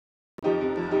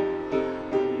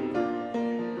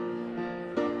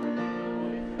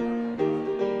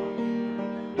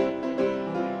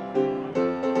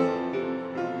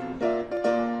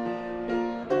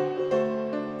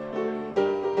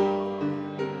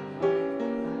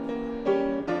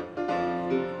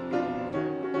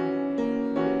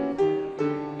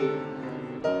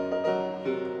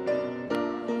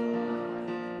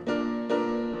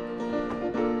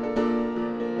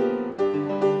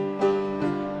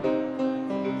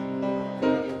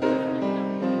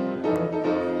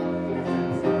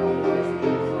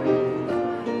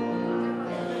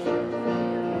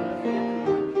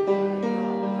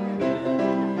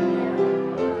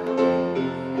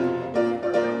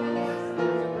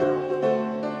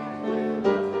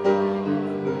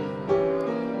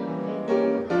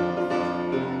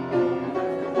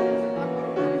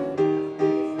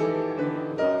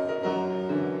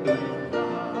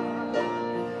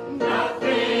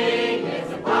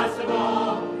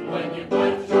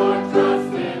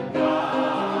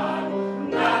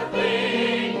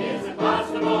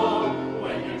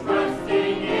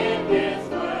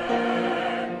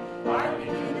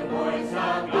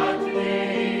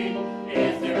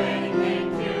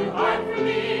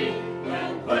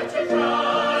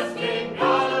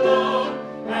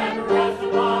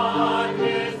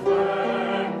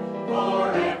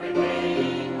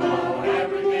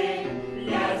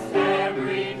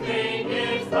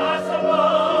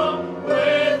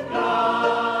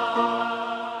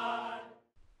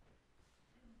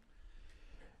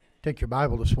Take your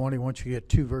Bible this morning. I want you to get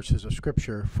two verses of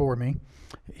Scripture for me.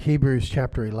 Hebrews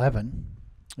chapter 11,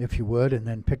 if you would, and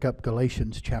then pick up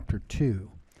Galatians chapter 2.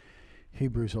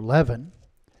 Hebrews 11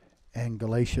 and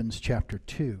Galatians chapter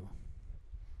 2.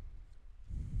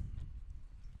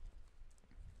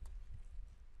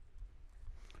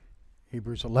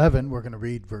 Hebrews 11, we're going to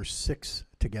read verse 6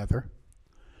 together.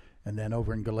 And then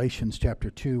over in Galatians chapter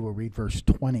 2, we'll read verse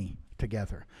 20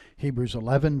 together. Hebrews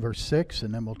 11, verse 6,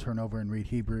 and then we'll turn over and read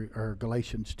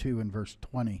Galatians 2 and verse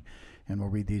 20, and we'll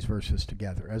read these verses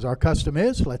together. As our custom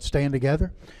is, let's stand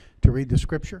together to read the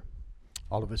Scripture.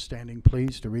 All of us standing,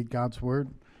 please, to read God's Word.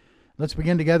 Let's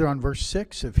begin together on verse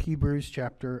 6 of Hebrews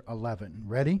chapter 11.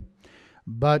 Ready?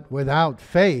 But without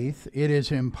faith it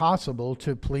is impossible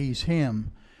to please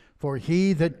Him. For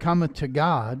he that cometh to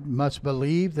God must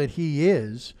believe that He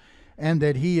is, and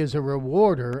that He is a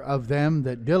rewarder of them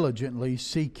that diligently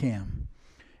seek Him.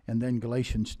 And then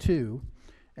Galatians 2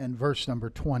 and verse number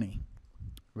 20.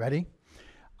 Ready?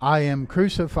 I am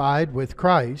crucified with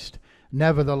Christ,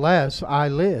 nevertheless I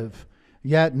live.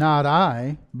 Yet not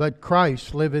I, but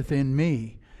Christ liveth in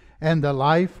me. And the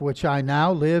life which I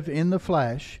now live in the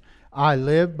flesh, I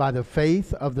live by the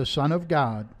faith of the Son of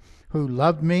God, who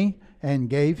loved me and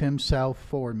gave Himself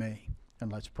for me.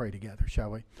 And let's pray together,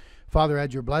 shall we? Father,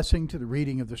 add your blessing to the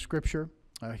reading of the Scripture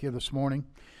here this morning.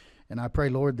 And I pray,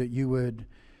 Lord, that you would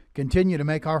continue to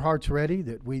make our hearts ready,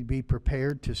 that we'd be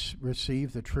prepared to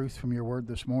receive the truth from your word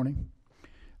this morning.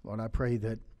 Lord, I pray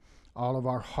that all of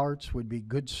our hearts would be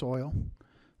good soil,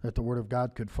 that the word of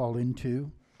God could fall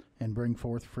into and bring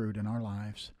forth fruit in our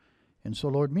lives. And so,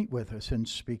 Lord, meet with us and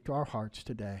speak to our hearts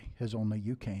today as only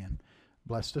you can.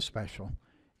 Bless the special.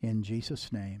 In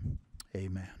Jesus' name,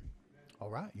 amen. All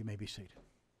right, you may be seated.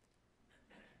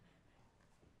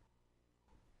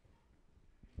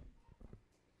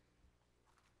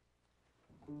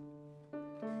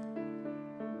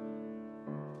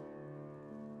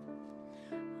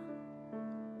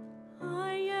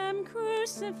 I am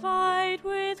crucified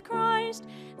with Christ,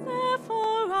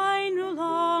 therefore I no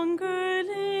longer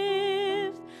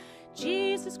live.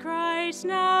 Jesus Christ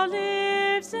now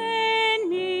lives in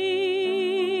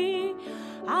me.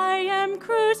 I am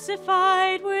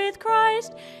crucified with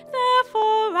Christ,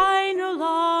 therefore I no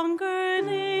longer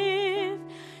live.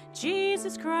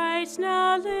 Jesus Christ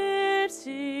now lives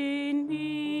in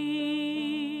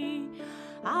me.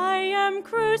 I am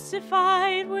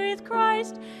crucified with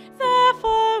Christ,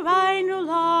 therefore I no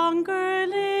longer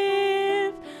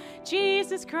live.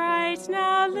 Jesus Christ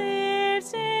now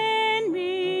lives in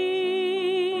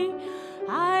me.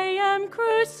 I am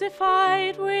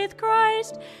crucified with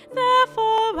Christ,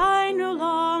 therefore I no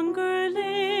longer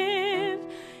live.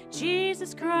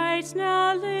 Jesus Christ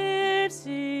now lives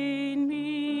in me.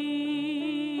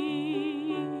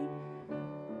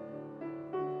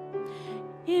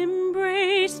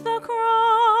 Embrace the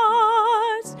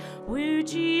cross where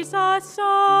Jesus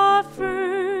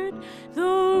suffered,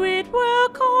 though it will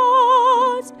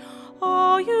cost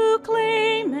all you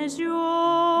claim as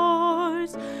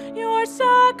yours. Your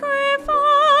sacrifice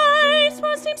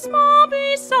will seem small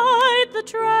beside the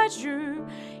treasure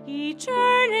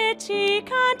eternity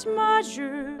can't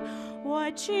measure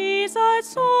what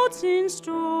Jesus holds in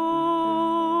store.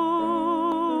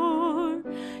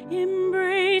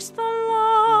 Embrace the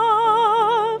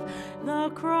love the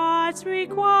cross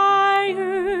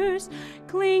requires.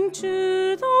 Cling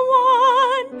to the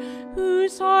one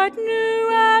whose heart knew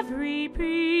every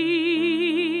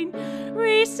pain.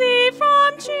 Receive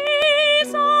from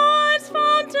Jesus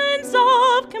fountains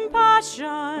of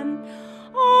compassion.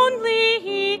 Only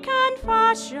He can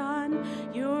fashion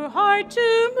your heart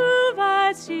to move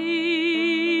as His.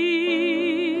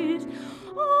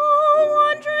 Oh,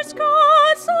 wondrous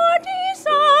cause our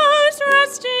desires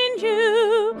rest in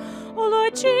you. Oh,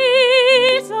 Lord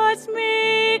Jesus,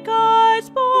 make us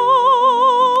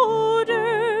bolder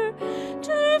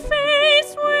to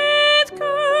face with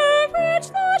courage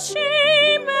the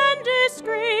shame and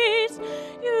disgrace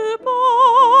you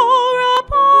bore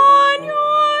upon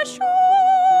your shoulders.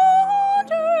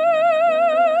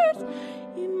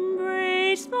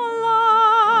 Embrace the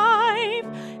life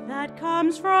that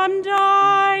comes from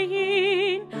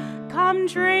dying. Come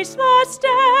trace the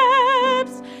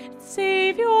steps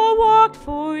Savior walked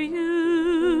for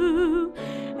you.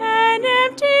 An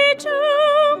empty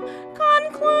tomb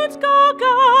concludes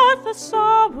Golgotha's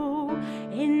sorrow.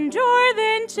 Endure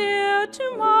then till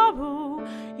tomorrow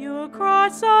your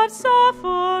cross of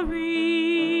suffering.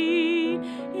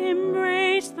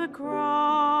 Embrace the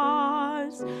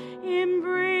cross,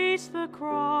 embrace the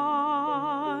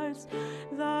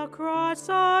cross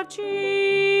of Jesus.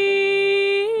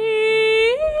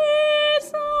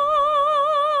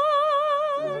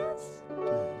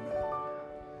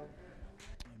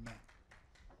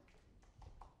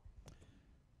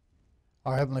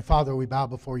 Our Heavenly Father, we bow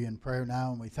before you in prayer now,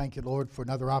 and we thank you, Lord, for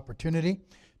another opportunity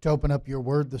to open up your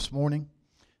word this morning.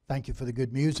 Thank you for the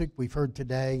good music we've heard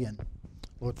today, and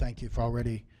Lord, thank you for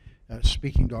already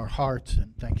speaking to our hearts,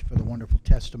 and thank you for the wonderful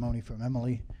testimony from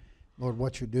Emily. Lord,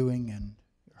 what you're doing in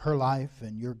her life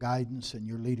and your guidance and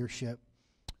your leadership.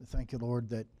 Thank you, Lord,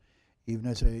 that even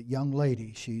as a young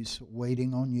lady, she's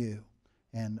waiting on you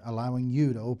and allowing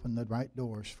you to open the right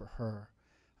doors for her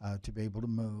to be able to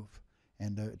move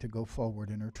and to go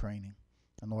forward in her training.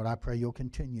 And Lord, I pray you'll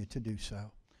continue to do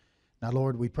so. Now,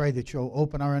 Lord, we pray that you'll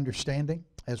open our understanding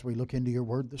as we look into your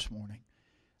word this morning.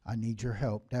 I need your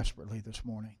help desperately this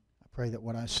morning. I pray that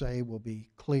what I say will be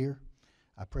clear.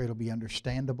 I pray it'll be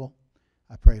understandable.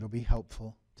 I pray it'll be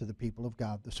helpful to the people of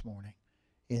God this morning.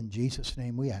 In Jesus'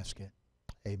 name we ask it.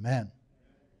 Amen.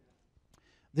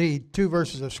 The two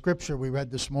verses of Scripture we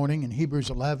read this morning in Hebrews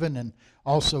 11 and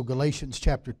also Galatians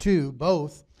chapter 2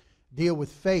 both deal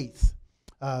with faith.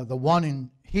 The one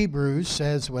in Hebrews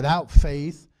says, without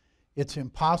faith, it's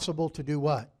impossible to do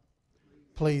what?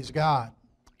 Please God.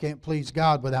 Can't please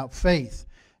God without faith.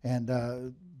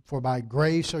 And for by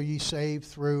grace are ye saved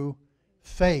through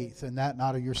faith, and that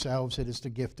not of yourselves, it is the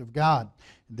gift of God.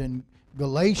 And then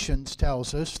Galatians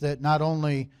tells us that not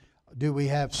only do we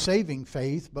have saving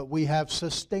faith, but we have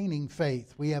sustaining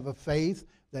faith. We have a faith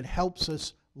that helps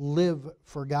us live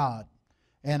for God,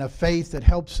 and a faith that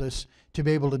helps us to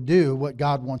be able to do what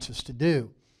God wants us to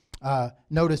do.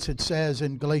 Notice it says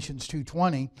in Galatians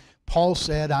 2:20, Paul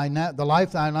said, the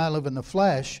life that I now live in the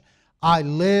flesh, I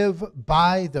live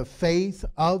by the faith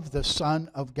of the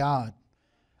Son of God.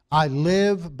 I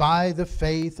live by the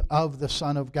faith of the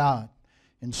Son of God.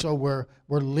 And so we're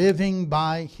living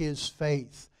by His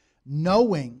faith.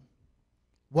 Knowing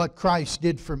what Christ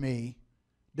did for me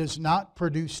does not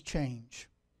produce change.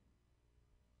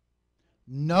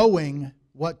 Knowing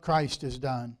what Christ has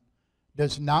done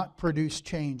does not produce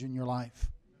change in your life.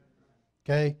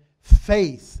 Okay?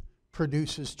 Faith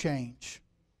produces change.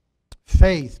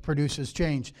 Faith produces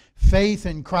change. Faith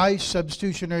in Christ's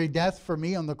substitutionary death for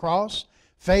me on the cross.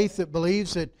 Faith that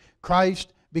believes that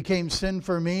Christ became sin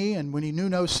for me, and when He knew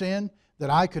no sin, that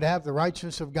I could have the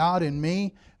righteousness of God in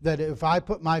me, that if I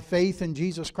put my faith in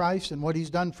Jesus Christ and what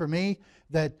He's done for me,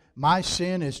 that my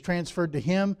sin is transferred to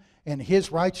Him and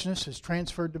His righteousness is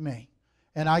transferred to me.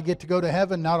 And I get to go to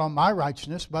heaven not on my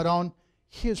righteousness, but on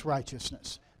His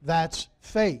righteousness. That's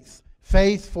faith.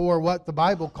 Faith for what the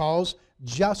Bible calls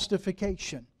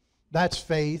justification. That's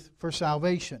faith for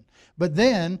salvation. But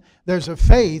then there's a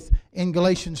faith in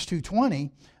Galatians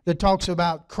 2:20 that talks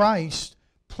about Christ's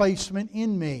placement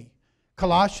in me.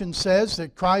 Colossians says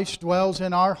that Christ dwells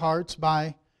in our hearts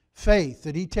by faith,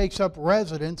 that He takes up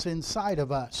residence inside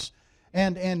of us.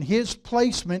 And His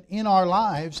placement in our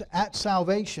lives at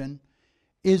salvation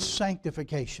is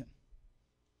sanctification.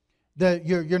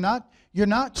 You're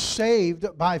not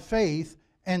saved by faith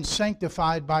and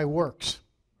sanctified by works.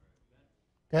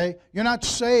 Okay? You're not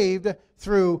saved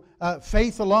through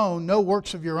faith alone, no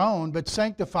works of your own, but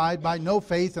sanctified by no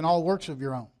faith and all works of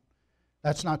your own.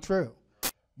 That's not true.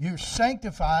 You're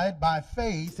sanctified by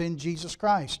faith in Jesus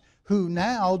Christ, who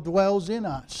now dwells in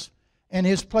us, and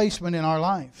His placement in our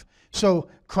life. So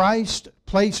Christ's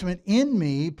placement in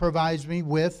me provides me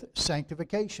with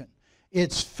sanctification.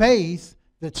 It's faith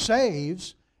that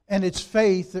saves, and it's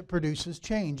faith that produces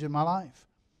change in my life.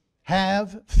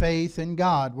 Have faith in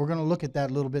God. We're going to look at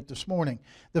that a little bit this morning.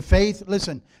 The faith,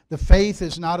 listen, the faith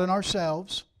is not in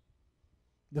ourselves.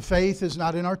 The faith is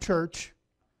not in our church.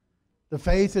 The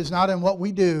faith is not in what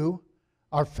we do.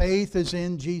 Our faith is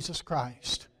in Jesus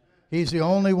Christ. He's the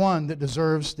only one that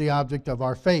deserves the object of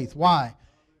our faith. Why?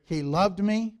 He loved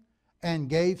me and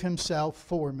gave Himself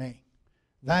for me.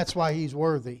 That's why He's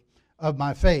worthy of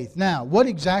my faith. Now, what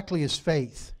exactly is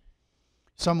faith?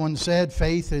 Someone said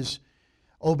faith is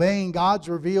obeying God's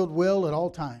revealed will at all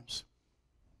times.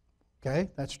 Okay,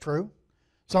 that's true.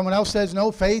 Someone else says,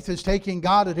 no, faith is taking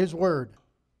God at His word.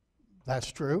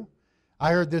 That's true.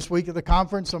 I heard this week at the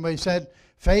conference, somebody said,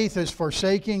 faith is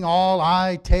forsaking all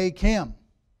I take Him.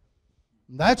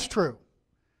 That's true.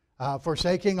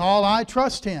 Forsaking all I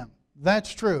trust Him.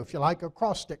 That's true. If you like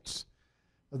acrostics,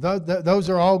 those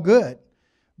are all good.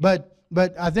 But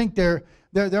I think there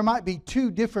might be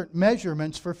two different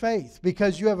measurements for faith,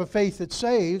 because you have a faith that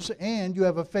saves and you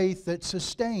have a faith that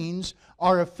sustains,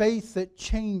 or a faith that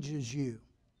changes you.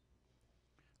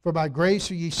 For by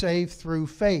grace are ye saved through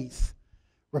faith,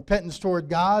 repentance toward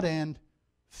God, and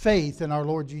faith in our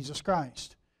Lord Jesus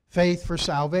Christ. Faith for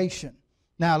salvation.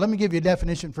 Now, let me give you a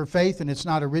definition for faith, and it's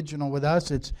not original with us.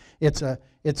 It's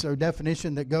a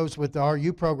definition that goes with the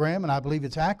RU program, and I believe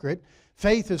it's accurate.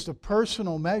 Faith is the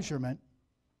personal measurement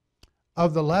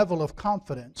of the level of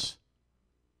confidence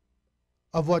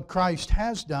of what Christ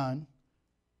has done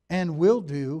and will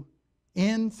do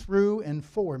in, through, and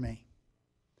for me.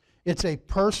 It's a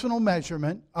personal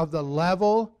measurement of the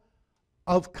level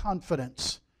of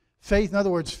confidence. Faith, in other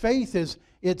words, faith is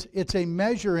it's a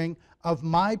measuring of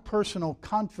my personal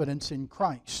confidence in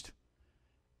Christ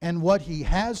and what He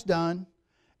has done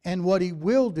and what He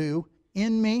will do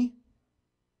in me,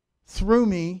 through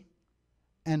me,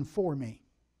 and for me.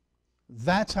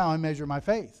 That's how I measure my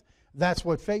faith. That's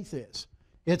what faith is.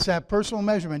 It's that personal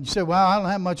measurement. You say, well, I don't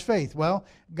have much faith. Well,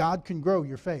 God can grow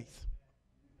your faith.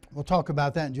 We'll talk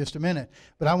about that in just a minute.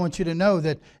 But I want you to know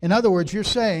that, in other words, you're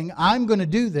saying, I'm going to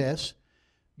do this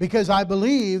because I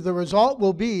believe the result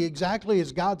will be exactly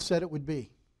as God said it would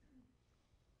be.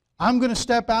 I'm going to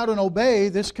step out and obey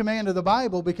this command of the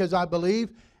Bible because I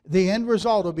believe the end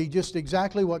result will be just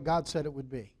exactly what God said it would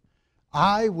be.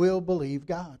 I will believe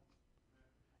God.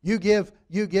 You give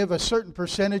a certain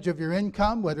percentage of your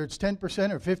income, whether it's 10%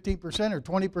 or 15% or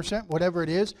 20%, whatever it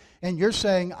is, and you're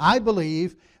saying, I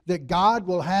believe that God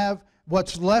will have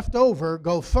what's left over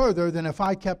go further than if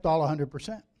I kept all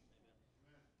 100%.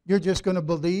 You're just going to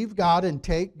believe God and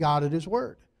take God at His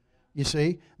word. You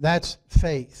see, that's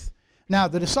faith. Now,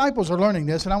 the disciples are learning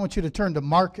this, and I want you to turn to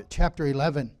Mark chapter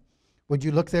 11. Would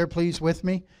you look there, please, with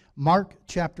me? Mark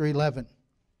chapter 11.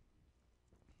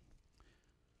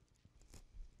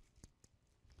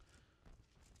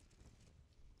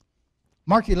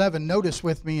 Mark 11, notice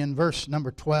with me in verse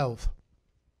number 12.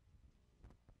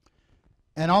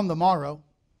 And on the morrow,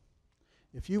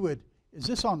 if you would, is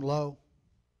this on low?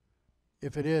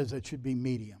 If it is, it should be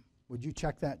medium. Would you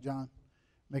check that, John?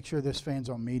 Make sure this fan's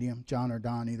on medium, John or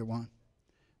Don, either one.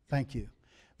 Thank you.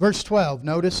 Verse 12,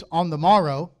 notice, on the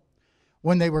morrow,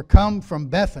 when they were come from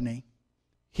Bethany,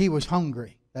 He was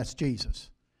hungry. That's Jesus.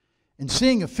 And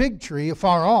seeing a fig tree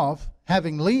afar off,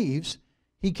 having leaves,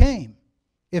 He came,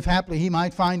 if haply He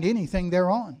might find anything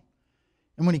thereon.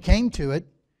 And when He came to it,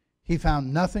 He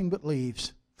found nothing but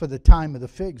leaves, for the time of the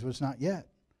figs was not yet.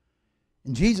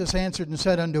 And Jesus answered and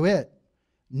said unto it,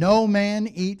 No man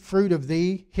eat fruit of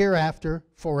thee hereafter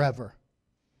forever.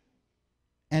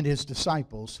 And His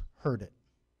disciples heard it.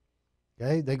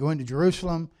 Okay, they go into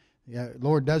Jerusalem. The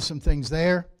Lord does some things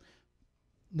there.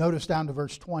 Notice down to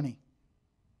verse 20.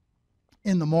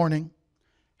 In the morning,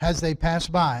 as they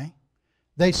passed by,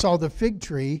 they saw the fig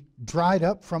tree dried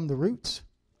up from the roots.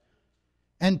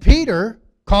 And Peter,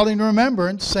 calling to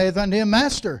remembrance, saith unto Him,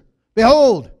 Master,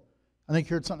 behold. I think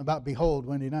you heard something about behold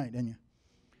Wednesday night, didn't you?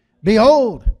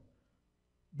 Behold,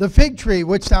 the fig tree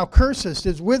which thou cursest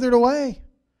is withered away.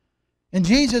 And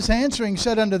Jesus answering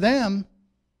said unto them,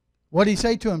 what did He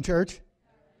say to them, church?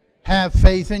 Have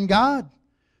faith in God.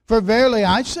 For verily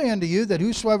I say unto you, that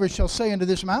whosoever shall say unto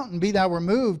this mountain, Be thou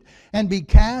removed, and be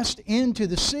cast into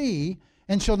the sea,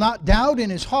 and shall not doubt in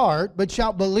his heart, but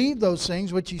shall believe those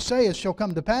things which he saith shall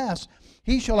come to pass,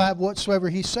 he shall have whatsoever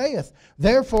he saith.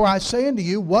 Therefore I say unto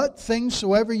you, what things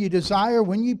soever ye desire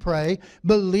when ye pray,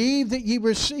 believe that ye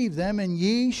receive them, and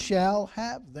ye shall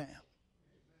have them.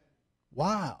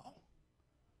 Wow.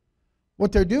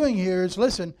 What they're doing here is,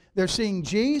 listen, they're seeing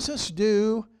Jesus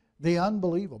do the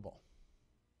unbelievable.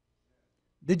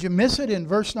 Did you miss it in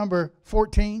verse number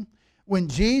 14? When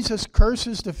Jesus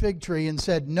curses the fig tree and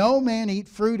said, No man eat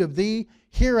fruit of thee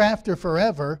hereafter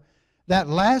forever, that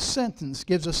last sentence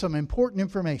gives us some important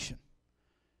information.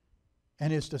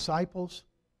 And His disciples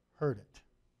heard it.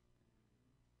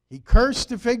 He cursed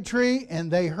the fig tree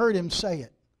and they heard Him say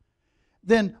it.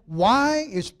 Then why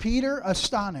is Peter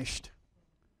astonished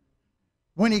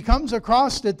when he comes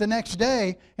across it the next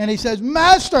day and he says,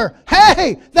 Master,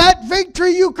 hey, that fig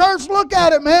tree you cursed, look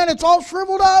at it, man, it's all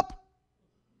shriveled up.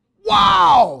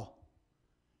 Wow!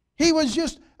 He was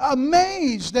just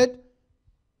amazed that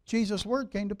Jesus'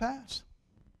 word came to pass.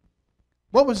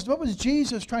 What was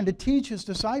Jesus trying to teach His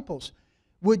disciples?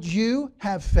 Would you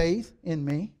have faith in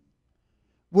me?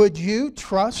 Would you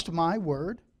trust my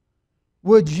word?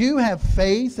 Would you have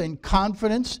faith and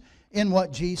confidence in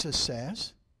what Jesus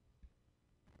says?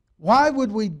 Why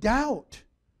would we doubt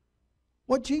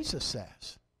what Jesus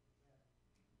says?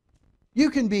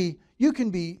 You can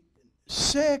be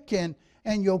sick and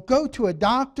you'll go to a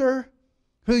doctor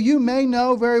who you may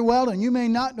know very well and you may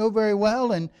not know very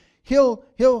well, and he'll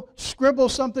scribble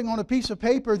something on a piece of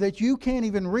paper that you can't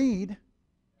even read,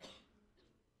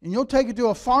 and you'll take it to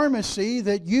a pharmacy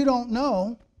that you don't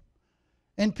know,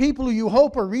 and people who you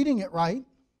hope are reading it right,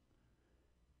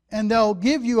 and they'll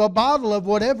give you a bottle of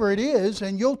whatever it is,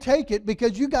 and you'll take it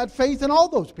because you got faith in all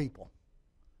those people.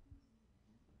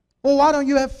 Well, why don't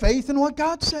you have faith in what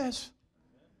God says?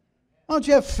 Why don't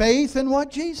you have faith in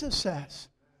what Jesus says?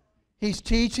 He's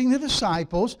teaching the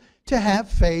disciples to have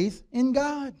faith in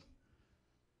God.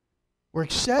 We're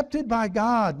accepted by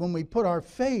God when we put our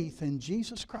faith in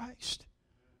Jesus Christ.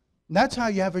 And that's how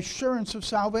you have assurance of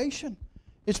salvation.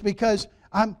 It's because,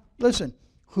 listen,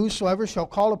 whosoever shall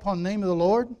call upon the name of the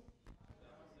Lord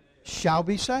shall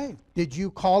be saved. Did you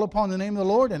call upon the name of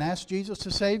the Lord and ask Jesus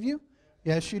to save you?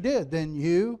 Yes, you did. Then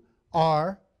you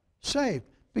are saved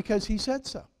because He said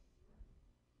so.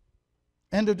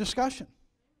 End of discussion.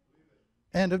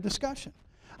 End of discussion.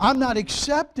 I'm not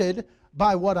accepted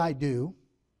by what I do.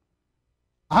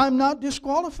 I'm not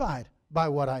disqualified by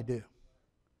what I do.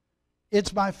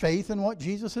 It's my faith in what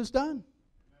Jesus has done.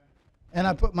 And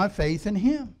I put my faith in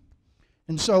Him.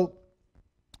 And so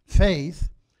faith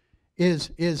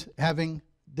is having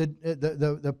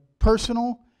the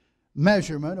personal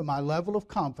measurement of my level of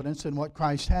confidence in what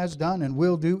Christ has done and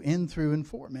will do in, through, and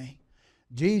for me.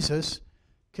 Jesus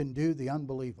can do the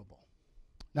unbelievable.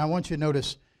 Now I want you to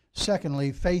notice,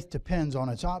 secondly, faith depends on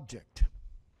its object.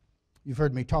 You've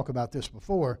heard me talk about this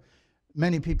before.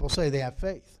 Many people say they have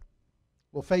faith.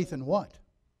 Well, faith in what?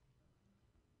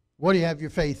 What do you have your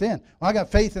faith in? Well, I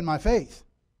got faith in my faith.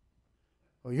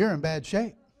 Well, you're in bad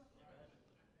shape.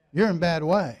 You're in bad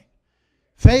way.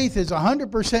 Faith is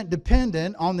 100%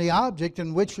 dependent on the object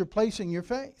in which you're placing your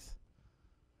faith.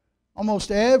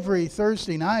 Almost every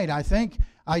Thursday night, I think,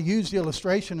 I use the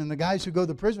illustration, and the guys who go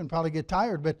to prison probably get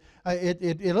tired, but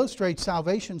it illustrates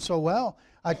salvation so well.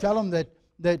 I tell them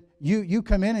that you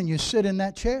come in and you sit in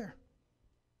that chair.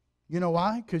 You know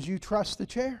why? Because you trust the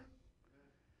chair.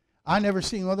 I never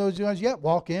seen one of those guys yet.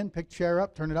 Walk in, pick the chair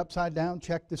up, turn it upside down,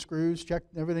 check the screws, check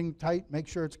everything tight, make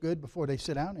sure it's good before they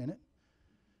sit down in it.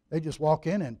 They just walk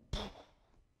in and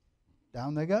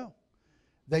down they go.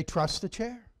 They trust the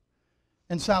chair.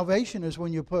 And salvation is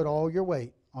when you put all your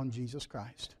weight on Jesus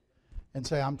Christ and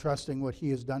say, I'm trusting what He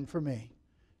has done for me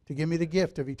to give me the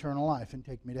gift of eternal life and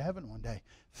take me to heaven one day.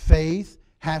 Faith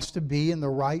has to be in the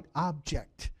right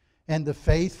object. And the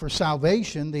faith for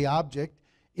salvation, the object,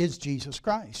 is Jesus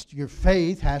Christ. Your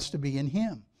faith has to be in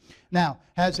Him. Now,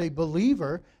 as a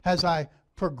believer, as I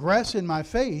progress in my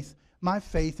faith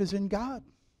is in God.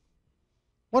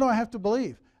 What do I have to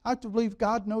believe? I have to believe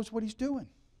God knows what He's doing.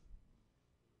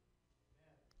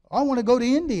 I want to go to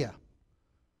India.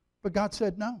 But God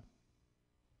said no.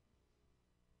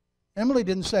 Emily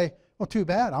didn't say, well, too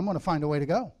bad, I'm going to find a way to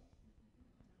go.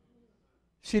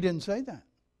 She didn't say that.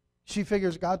 She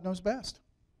figures God knows best.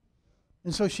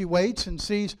 And so she waits and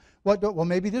sees, well,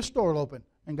 maybe this door will open.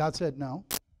 And God said no.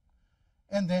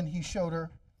 And then He showed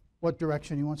her what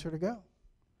direction He wants her to go.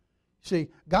 See,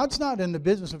 God's not in the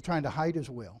business of trying to hide His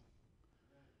will.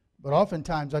 But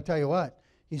oftentimes, I tell you what,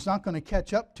 He's not going to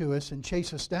catch up to us and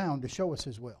chase us down to show us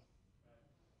His will.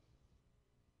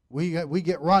 We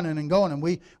get running and going, and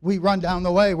we run down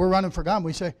the way. We're running for God. And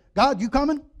we say, God, you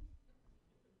coming?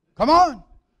 Come on.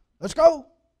 Let's go.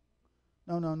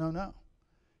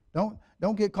 No.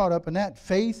 Don't get caught up in that.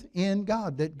 Faith in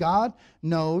God, that God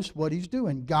knows what He's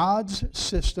doing. God's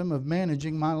system of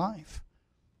managing my life.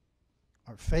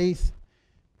 Our faith.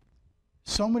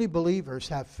 So many believers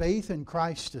have faith in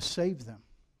Christ to save them.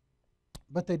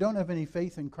 But they don't have any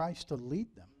faith in Christ to lead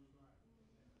them.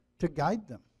 To guide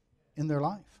them in their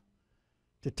life.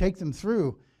 To take them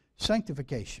through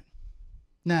sanctification.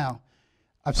 Now,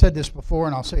 I've said this before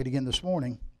and I'll say it again this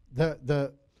morning.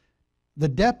 The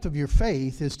depth of your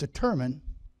faith is determined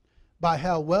by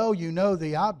how well you know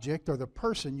the object or the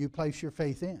person you place your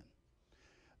faith in.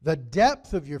 The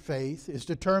depth of your faith is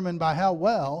determined by how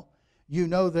well you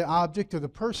know the object or the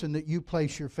person that you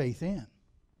place your faith in.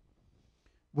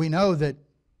 We know that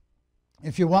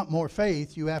if you want more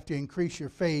faith, you have to increase your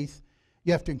faith.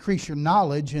 You have to increase your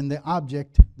knowledge in the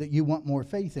object that you want more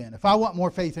faith in. If I want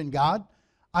more faith in God,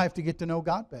 I have to get to know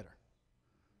God better.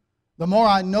 The more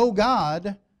I know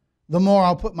God, the more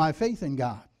I'll put my faith in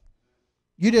God.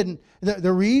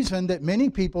 The reason that many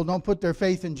people don't put their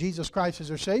faith in Jesus Christ as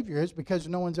their Savior is because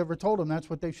no one's ever told them that's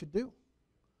what they should do.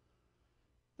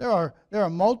 There are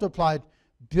multiplied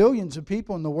billions of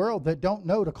people in the world that don't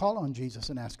know to call on Jesus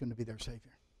and ask Him to be their Savior.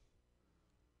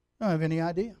 They don't have any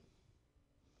idea.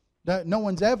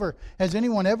 Has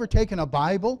anyone ever taken a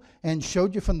Bible and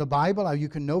showed you from the Bible how you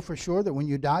can know for sure that when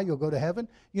you die you'll go to heaven?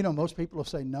 You know, most people will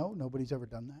say no, nobody's ever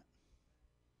done that.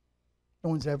 No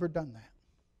one's ever done that.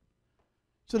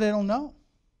 So they don't know.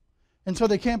 And so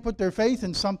they can't put their faith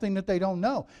in something that they don't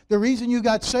know. The reason you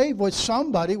got saved was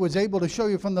somebody was able to show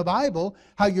you from the Bible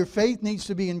how your faith needs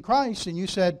to be in Christ, and you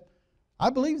said,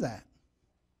 I believe that.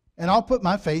 And I'll put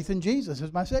my faith in Jesus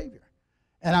as my Savior.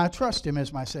 And I trust Him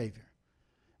as my Savior.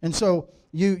 And so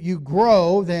you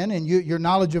grow then, and your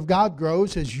knowledge of God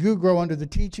grows as you grow under the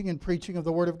teaching and preaching of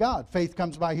the Word of God. Faith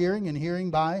comes by hearing, and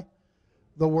hearing by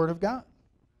the Word of God.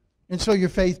 And so your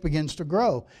faith begins to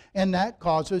grow. And that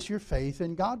causes your faith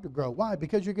in God to grow. Why?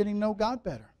 Because you're getting to know God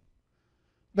better.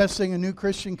 Best thing a new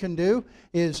Christian can do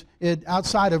is,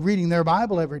 outside of reading their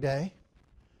Bible every day,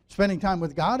 spending time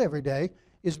with God every day,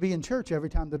 is be in church every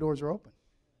time the doors are open.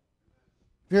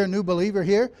 If you're a new believer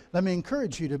here, let me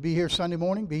encourage you to be here Sunday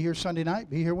morning, be here Sunday night,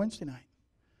 be here Wednesday night.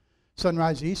 Sun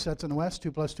rises east, sets in the west,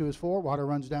 2 + 2 is 4, water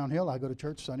runs downhill. I go to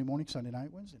church Sunday morning, Sunday night,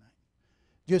 Wednesday night.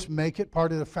 Just make it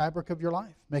part of the fabric of your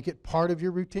life. Make it part of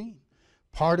your routine,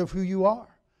 part of who you are.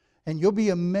 And you'll be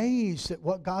amazed at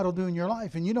what God will do in your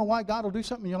life. And you know why God will do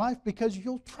something in your life? Because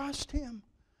you'll trust Him.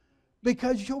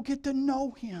 Because you'll get to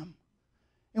know Him.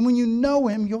 And when you know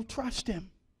Him, you'll trust Him.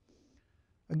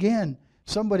 Again,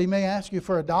 somebody may ask you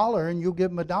for $1 and you'll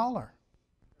give them $1.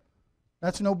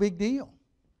 That's no big deal.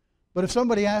 But if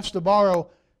somebody asks to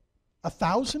borrow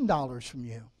 $1,000 from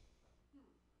you,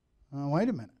 wait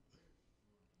a minute.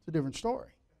 It's a different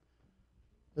story.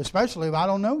 Especially if I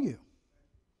don't know you.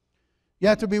 You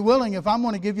have to be willing, if I'm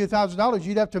going to give you $1,000,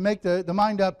 you'd have to make the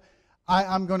mind up,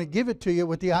 I'm going to give it to you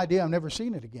with the idea I've never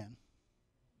seen it again.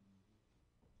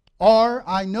 Or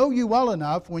I know you well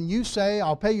enough, when you say,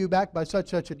 I'll pay you back by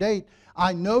such a date,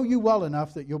 I know you well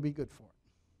enough that you'll be good for it.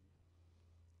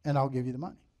 And I'll give you the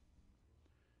money.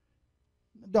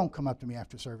 Don't come up to me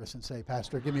after service and say,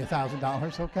 Pastor, give me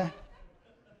 $1,000, okay?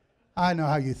 I know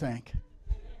how you think.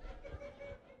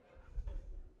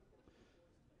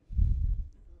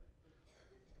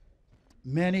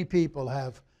 Many people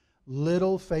have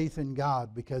little faith in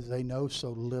God because they know so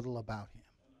little about Him.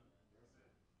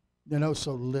 They know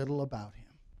so little about Him.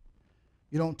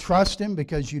 You don't trust Him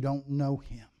because you don't know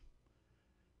Him.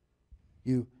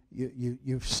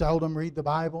 You seldom read the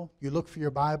Bible. You look for your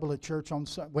Bible at church on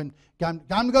Sunday. When time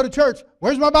to go to church,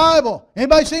 where's my Bible?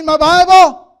 Anybody seen my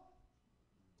Bible?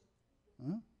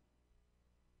 Huh?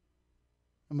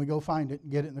 And we go find it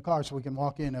and get it in the car so we can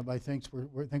walk in. Everybody thinks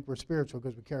we're spiritual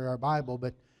because we carry our Bible,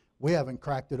 but we haven't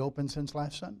cracked it open since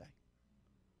last Sunday.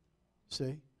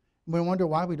 See? We wonder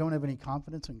why we don't have any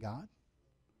confidence in God.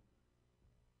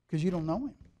 Because you don't know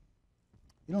Him.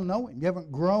 You don't know Him. You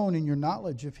haven't grown in your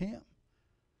knowledge of Him.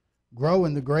 Grow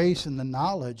in the grace and the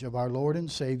knowledge of our Lord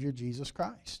and Savior, Jesus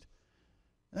Christ.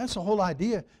 And that's the whole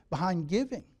idea behind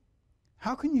giving.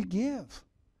 How can you give?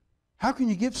 How can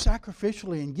you give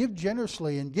sacrificially and give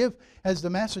generously and give as the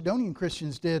Macedonian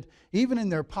Christians did, even in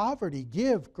their poverty,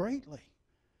 give greatly?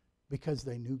 Because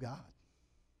they knew God.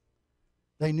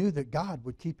 They knew that God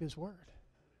would keep His word.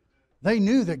 They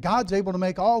knew that God's able to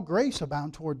make all grace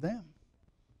abound toward them.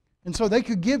 And so they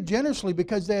could give generously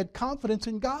because they had confidence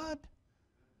in God.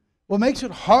 What makes it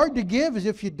hard to give is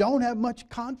if you don't have much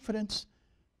confidence,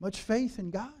 much faith in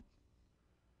God.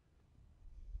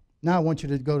 Now I want you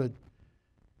to go to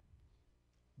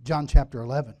John chapter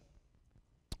 11.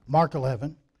 Mark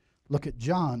 11. Look at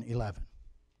John 11.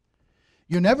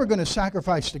 You're never going to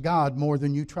sacrifice to God more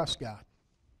than you trust God.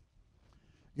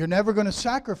 You're never going to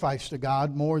sacrifice to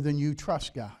God more than you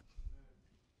trust God.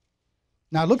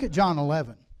 Now look at John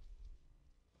 11.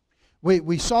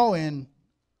 We saw in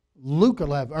Luke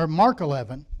 11 or Mark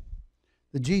 11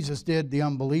 that Jesus did the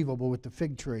unbelievable with the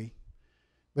fig tree.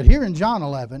 But here in John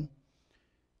 11,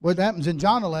 what happens in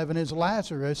John 11 is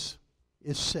Lazarus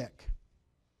is sick.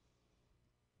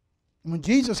 And when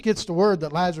Jesus gets the word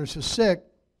that Lazarus is sick,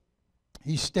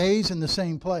 He stays in the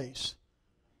same place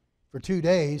for 2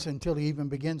 days until He even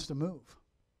begins to move.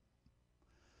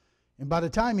 And by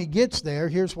the time He gets there,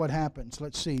 here's what happens.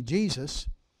 Let's see. Jesus,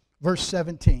 verse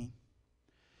 17.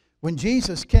 When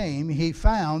Jesus came, He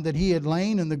found that he had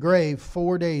lain in the grave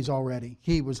 4 days already.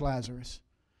 He was Lazarus.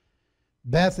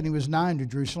 Bethany was nigh to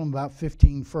Jerusalem, about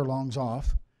 15 furlongs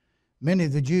off. Many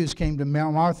of the Jews came to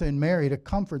Martha and Mary to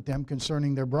comfort them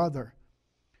concerning their brother.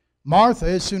 Martha,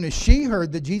 as soon as she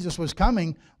heard that Jesus was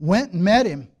coming, went and met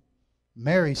Him.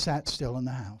 Mary sat still in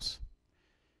the house.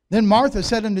 Then Martha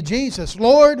said unto Jesus,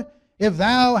 Lord, if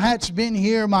Thou hadst been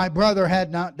here, my brother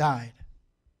had not died.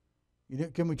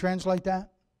 Can we translate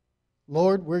that?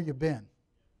 Lord, where you been?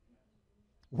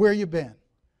 Where you been?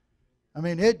 I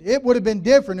mean, it would have been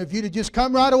different if you'd have just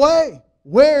come right away.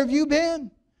 Where have you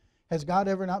been? Has God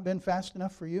ever not been fast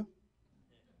enough for you?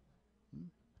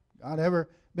 God ever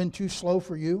been too slow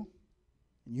for you?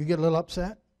 And you get a little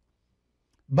upset?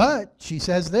 But, she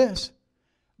says this,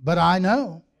 but I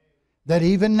know that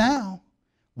even now,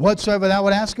 whatsoever thou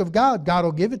would ask of God, God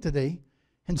will give it to thee.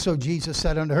 And so Jesus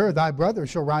said unto her, Thy brother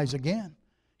shall rise again.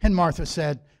 And Martha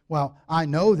said, Well, I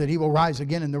know that he will rise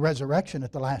again in the resurrection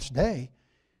at the last day.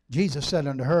 Jesus said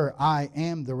unto her, I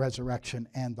am the resurrection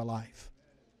and the life.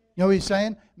 You know what he's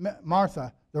saying?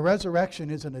 Martha, the resurrection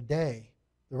isn't a day.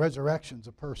 The resurrection's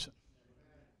a person.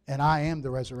 And I am the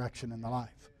resurrection and the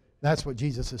life. That's what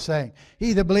Jesus is saying.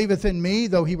 He that believeth in me,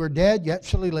 though he were dead, yet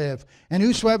shall he live. And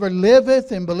whosoever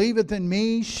liveth and believeth in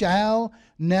me shall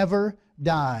never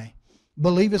die.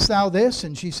 Believest thou this?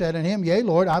 And she said unto him, Yea,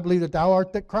 Lord, I believe that thou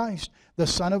art the Christ, the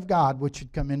Son of God, which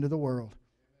should come into the world.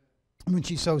 And when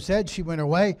she so said, she went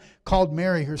away, called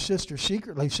Mary her sister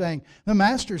secretly, saying, The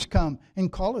Master's come,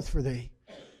 and calleth for thee.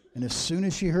 And as soon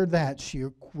as she heard that, she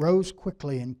rose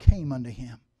quickly and came unto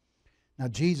him. Now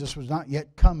Jesus was not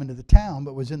yet come into the town,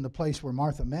 but was in the place where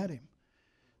Martha met him.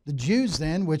 The Jews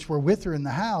then, which were with her in the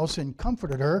house, and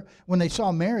comforted her, when they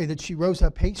saw Mary, that she rose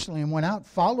up hastily and went out,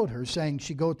 followed her, saying,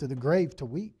 She goeth to the grave to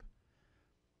weep.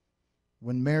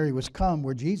 When Mary was come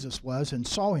where Jesus was, and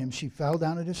saw him, she fell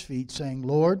down at his feet, saying,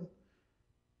 Lord,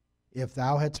 if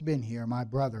thou hadst been here, my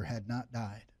brother had not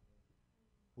died.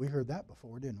 We heard that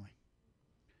before, didn't we?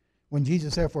 When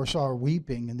Jesus therefore saw her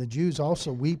weeping, and the Jews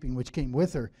also weeping which came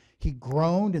with her, he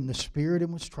groaned in the spirit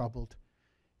and was troubled.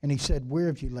 And he said, Where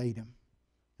have you laid him?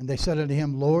 And they said unto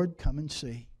him, Lord, come and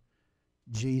see.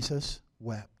 Jesus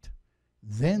wept.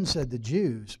 Then said the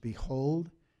Jews,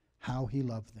 Behold, how he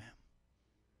loved them.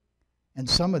 And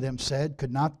some of them said,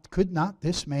 Could not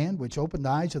this man which opened the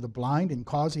eyes of the blind and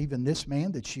cause even this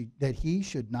man that he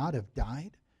should not have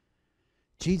died?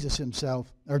 Jesus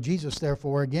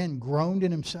therefore again groaned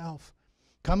in himself,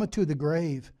 cometh to the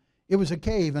grave. It was a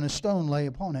cave, and a stone lay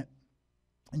upon it.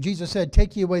 And Jesus said,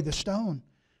 Take ye away the stone.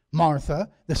 Martha,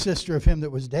 the sister of him that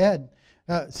was dead,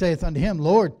 saith unto him,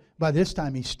 Lord, by this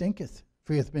time he stinketh,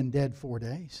 for he hath been dead 4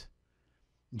 days.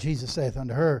 And Jesus saith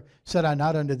unto her, Said I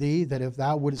not unto thee, that if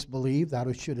thou wouldest believe,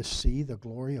 thou shouldest see the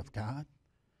glory of God?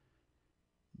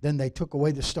 Then they took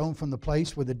away the stone from the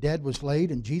place where the dead was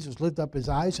laid, and Jesus lifted up his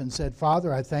eyes and said,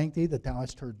 Father, I thank thee that thou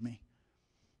hast heard me.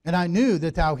 And I knew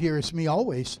that thou hearest me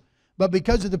always. But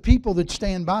because of the people that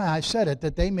stand by, I said it,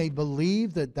 that they may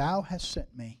believe that thou hast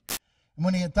sent me. And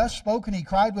when he had thus spoken, he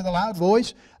cried with a loud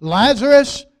voice,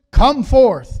 Lazarus, come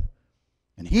forth.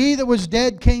 And he that was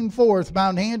dead came forth,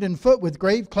 bound hand and foot with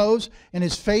grave clothes, and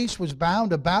his face was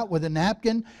bound about with a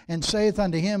napkin, and saith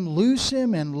unto him, Loose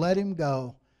him and let him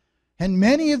go. And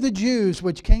many of the Jews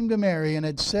which came to Mary and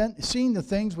had seen the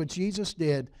things which Jesus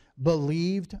did,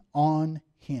 believed on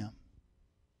him.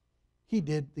 He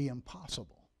did the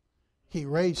impossible. He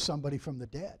raised somebody from the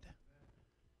dead.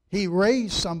 He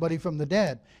raised somebody from the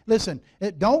dead. Listen,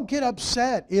 don't get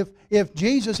upset if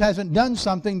Jesus hasn't done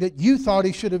something that you thought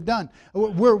he should have done.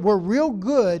 We're real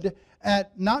good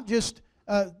at not just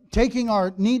taking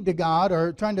our need to God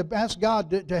or trying to ask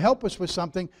God to help us with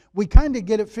something. We kind of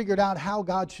get it figured out how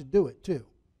God should do it too.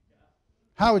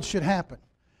 How it should happen.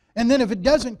 And then if it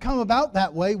doesn't come about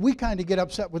that way, we kind of get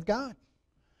upset with God.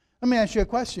 Let me ask you a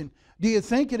question. Do you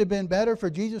think it would have been better for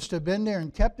Jesus to have been there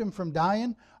and kept him from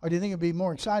dying? Or do you think it would be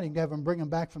more exciting to have him bring him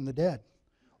back from the dead?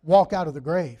 Walk out of the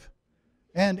grave.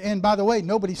 And by the way,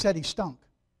 nobody said he stunk.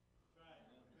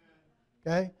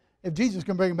 Okay? If Jesus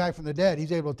can bring him back from the dead,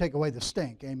 he's able to take away the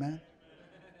stink. Amen?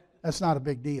 That's not a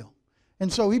big deal.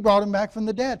 And so he brought him back from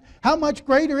the dead. How much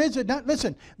greater is it? Now,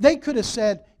 listen, they could have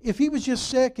said, if he was just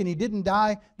sick and he didn't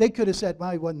die, they could have said, well,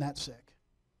 he wasn't that sick.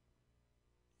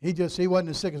 He wasn't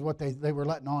as sick as what they were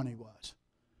letting on he was.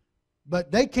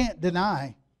 But they can't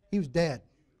deny he was dead.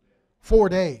 4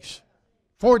 days.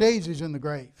 4 days he's in the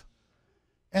grave.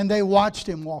 And they watched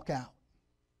him walk out.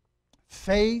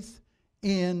 Faith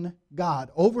in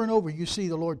God. Over and over you see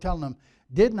the Lord telling them,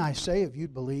 didn't I say if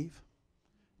you'd believe?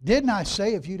 Didn't I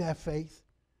say if you'd have faith,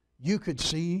 you could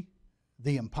see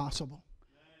the impossible?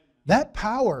 That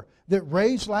power that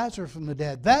raised Lazarus from the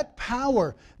dead, that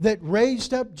power that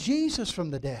raised up Jesus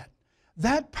from the dead,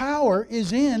 that power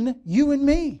is in you and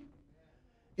me.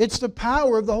 It's the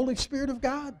power of the Holy Spirit of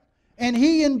God. And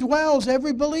He indwells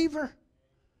every believer.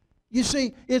 You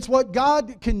see, it's what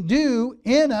God can do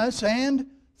in us and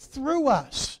through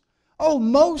us. Oh,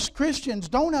 most Christians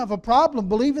don't have a problem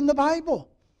believing the Bible.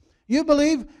 You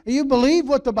believe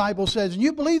what the Bible says, and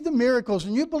you believe the miracles,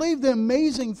 and you believe the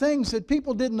amazing things that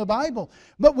people did in the Bible.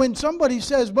 But when somebody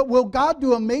says, but will God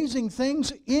do amazing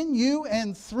things in you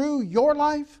and through your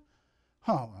life?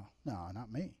 Oh, well, no,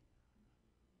 not me.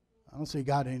 I don't see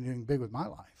God anything big with my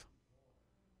life.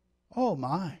 Oh,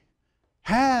 my.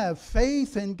 Have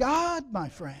faith in God, my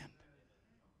friend.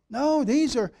 No,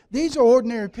 these are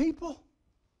ordinary people.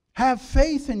 Have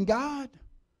faith in God.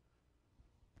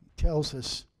 He tells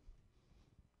us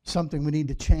something we need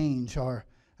to change, or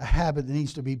a habit that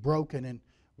needs to be broken, and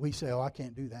we say, oh, I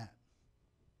can't do that.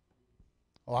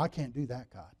 Oh, I can't do that,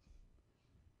 God.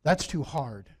 That's too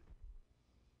hard.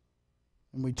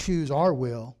 And we choose our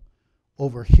will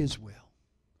over His will.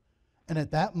 And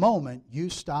at that moment, you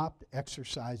stopped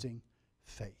exercising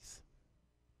faith.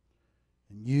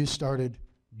 And you started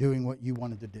doing what you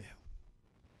wanted to do.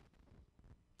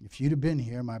 If you'd have been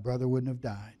here, my brother wouldn't have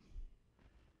died.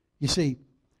 You see,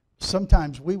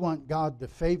 sometimes we want God to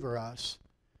favor us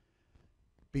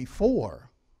before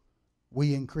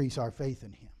we increase our faith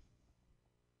in Him.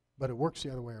 But it works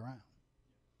the other way around.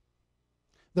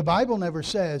 The Bible never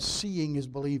says seeing is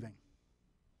believing.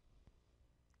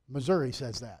 Missouri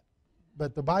says that.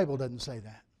 But the Bible doesn't say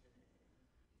that.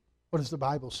 What does the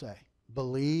Bible say?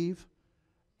 Believe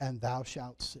and thou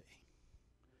shalt see.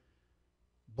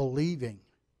 Believing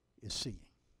is seeing.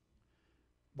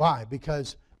 Why?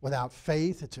 Because without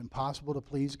faith it's impossible to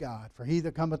please God. For he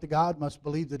that cometh to God must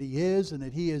believe that He is, and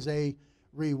that He is a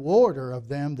rewarder of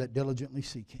them that diligently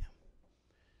seek Him.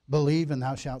 Believe and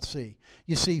thou shalt see.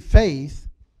 You see, faith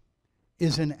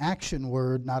is an action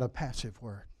word, not a passive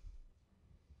word.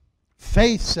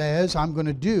 Faith says, I'm going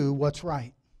to do what's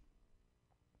right.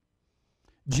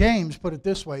 James put it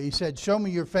this way. He said, show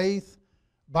me your faith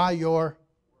by your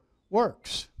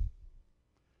works.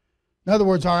 In other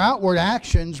words, our outward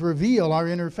actions reveal our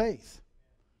inner faith.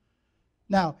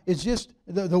 Now, it's just,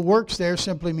 the works there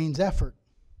simply means effort.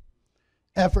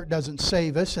 Effort doesn't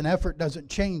save us, and effort doesn't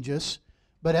change us,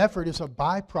 but effort is a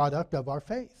byproduct of our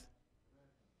faith.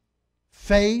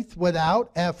 Faith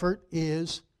without effort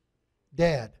is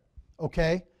dead.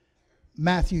 Okay?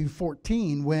 Matthew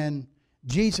 14, when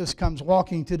Jesus comes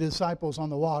walking to the disciples on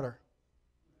the water.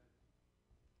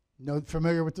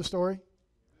 Familiar with the story?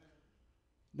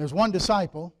 There's one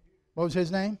disciple. What was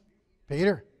his name?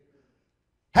 Peter.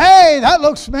 Hey, that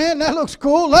looks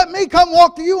cool. Let me come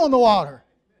walk to you on the water.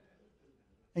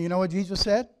 And you know what Jesus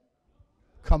said?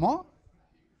 Come on.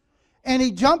 And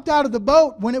he jumped out of the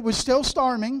boat when it was still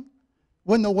storming,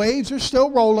 when the waves are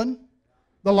still rolling,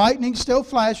 the lightning's still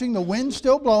flashing, the wind's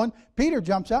still blowing. Peter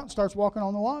jumps out and starts walking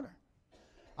on the water.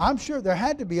 I'm sure there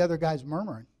had to be other guys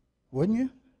murmuring, wouldn't you?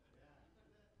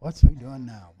 What's he doing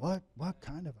now? What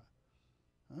kind of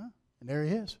a... Huh? And there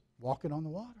he is, walking on the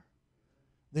water.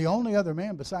 The only other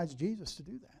man besides Jesus to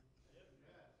do that.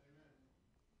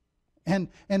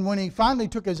 And when he finally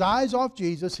took his eyes off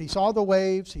Jesus, he saw the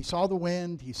waves, he saw the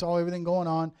wind, he saw everything going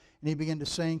on, and he began to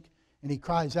sink, and he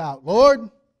cries out, Lord,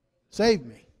 save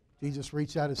me. Jesus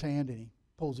reached out his hand and he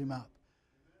pulls him up.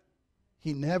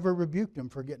 He never rebuked him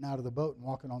for getting out of the boat and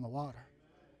walking on the water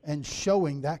and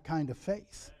showing that kind of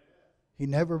faith. He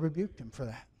never rebuked him for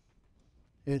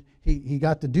that. He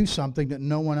got to do something that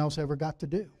no one else ever got to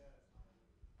do.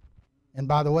 And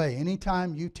by the way,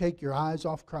 anytime you take your eyes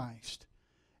off Christ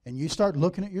and you start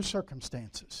looking at your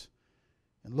circumstances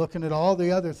and looking at all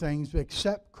the other things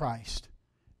except Christ,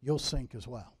 you'll sink as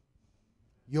well.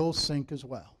 You'll sink as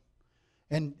well.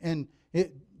 And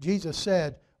Jesus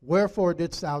said, wherefore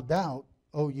didst thou doubt,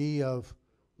 O ye of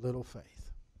little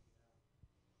faith?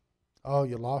 Oh,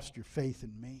 you lost your faith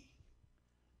in me.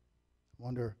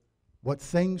 Wonder, what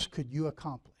things could you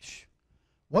accomplish?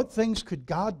 What things could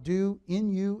God do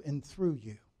in you and through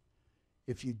you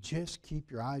if you just keep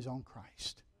your eyes on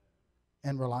Christ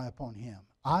and rely upon Him?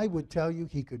 I would tell you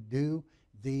He could do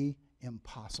the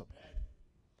impossible.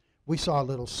 We saw a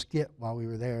little skit while we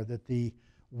were there that the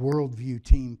Worldview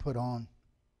team put on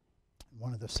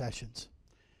one of the sessions.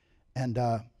 And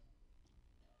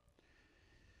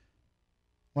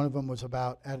one of them was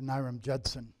about Adoniram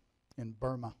Judson in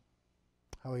Burma,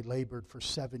 how he labored for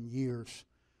 7 years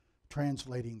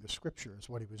translating the Scripture is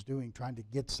what he was doing, trying to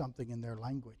get something in their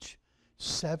language.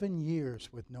 7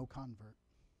 years with no convert.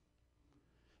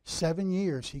 7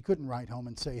 years he couldn't write home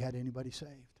and say he had anybody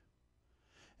saved.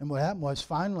 And what happened was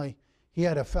finally he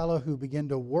had a fellow who began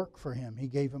to work for him. He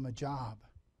gave him a job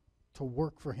to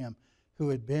work for him who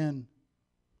had been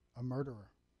a murderer.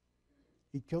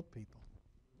 He killed people.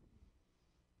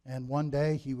 And one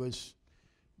day he was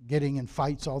getting in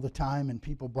fights all the time and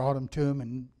people brought him to him,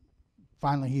 and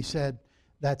finally he said,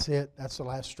 that's it, that's the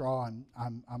last straw,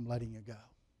 I'm letting you go.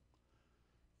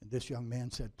 And this young man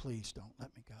said, please don't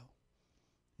let me go.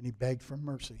 And he begged for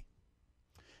mercy.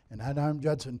 And Adoniram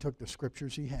Judson took the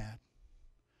scriptures he had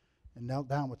and knelt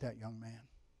down with that young man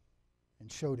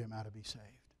and showed him how to be saved.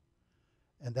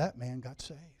 And that man got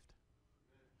saved.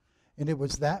 And it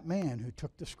was that man who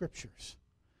took the scriptures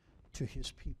to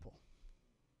his people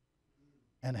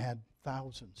and had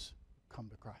thousands come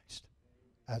to Christ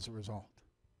as a result.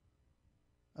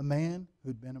 A man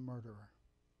who'd been a murderer.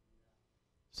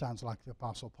 Sounds like the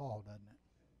Apostle Paul, doesn't it?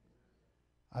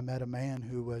 I met a man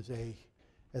who was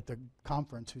at the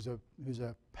conference who's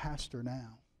a pastor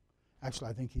now. Actually,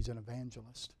 I think he's an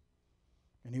evangelist.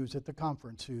 And he was at the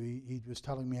conference. He was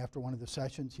telling me after one of the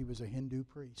sessions he was a Hindu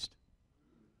priest.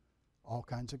 All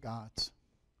kinds of gods.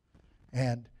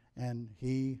 And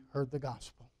he heard the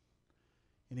gospel.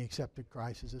 And he accepted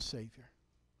Christ as a Savior.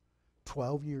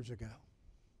 12 years ago.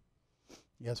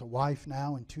 He has a wife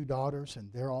now and 2 daughters,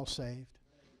 and they're all saved.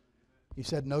 He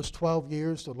said in those 12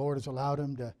 years, the Lord has allowed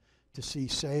him to see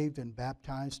saved and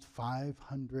baptized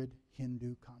 500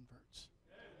 Hindu converts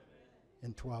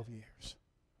in 12 years.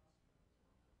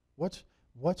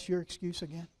 What's your excuse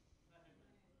again?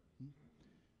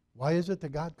 Why is it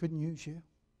that God couldn't use you?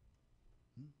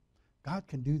 God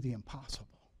can do the impossible.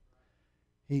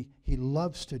 He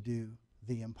loves to do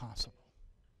the impossible.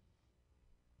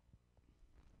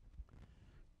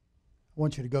 I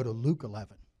want you to go to Luke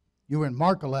 11. You were in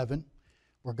Mark 11,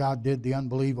 where God did the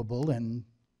unbelievable, and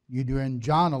you were in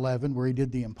John 11, where he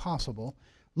did the impossible.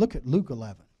 Look at Luke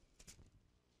 11.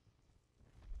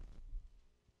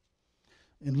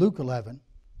 In Luke 11,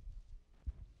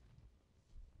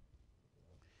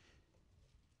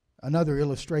 another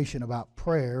illustration about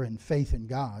prayer and faith in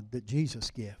God that Jesus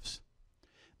gives.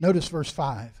 Notice verse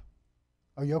 5.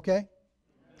 Are you okay?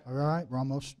 All right, we're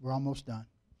almost done.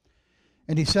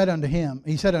 And he said unto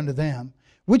them,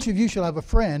 which of you shall have a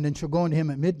friend, and shall go unto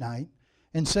him at midnight,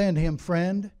 and say unto him,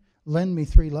 Friend, lend me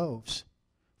 3 loaves.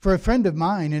 For a friend of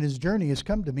mine in his journey is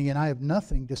come to me, and I have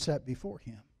nothing to set before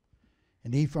him.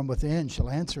 And he from within shall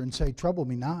answer and say, Trouble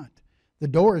me not. The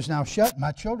door is now shut,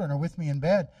 my children are with me in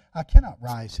bed. I cannot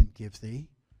rise and give thee.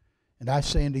 And I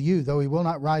say unto you, though he will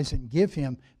not rise and give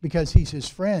him, because he's his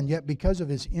friend, yet because of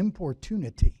his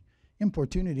importunity.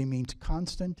 Importunity means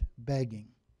constant begging.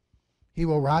 He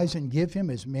will rise and give him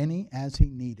as many as he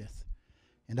needeth.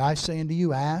 And I say unto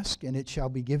you, Ask, and it shall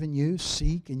be given you.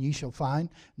 Seek, and ye shall find.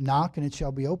 Knock, and it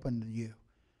shall be opened to you.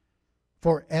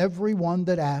 For every one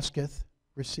that asketh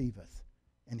receiveth,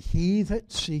 and he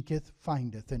that seeketh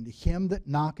findeth, and to him that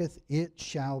knocketh it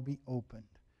shall be opened.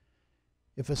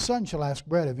 If a son shall ask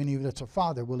bread of any that's a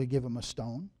father, will he give him a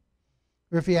stone?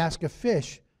 Or if he ask a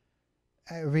fish,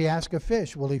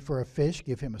 will he for a fish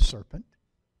give him a serpent?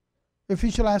 If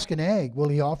he shall ask an egg, will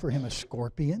he offer him a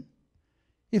scorpion?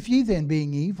 If ye then,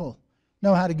 being evil,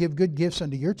 know how to give good gifts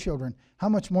unto your children, how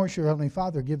much more shall your heavenly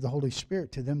Father give the Holy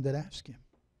Spirit to them that ask him?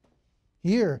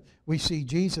 Here we see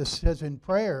Jesus says in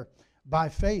prayer, by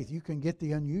faith, you can get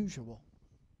the unusual.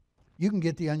 You can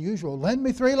get the unusual. Lend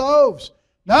me 3 loaves.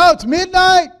 No, it's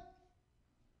midnight.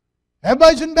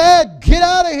 Everybody's in bed. Get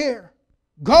out of here.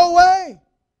 Go away.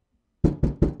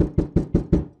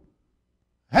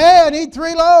 Hey, I need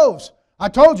 3 loaves. I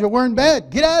told you we're in bed.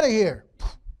 Get out of here.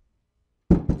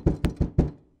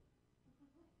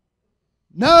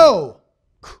 No.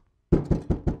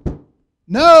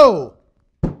 No.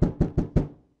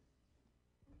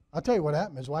 I'll tell you what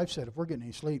happened. His wife said, if we're getting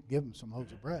any sleep, give him some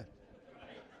loaves of bread.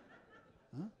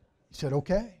 Huh? He said,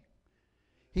 okay.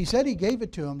 He said he gave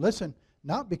it to him, listen,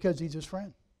 not because he's his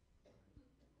friend.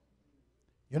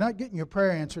 You're not getting your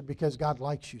prayer answered because God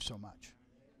likes you so much.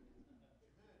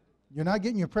 You're not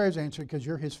getting your prayers answered because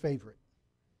you're his favorite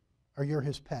or you're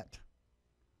his pet.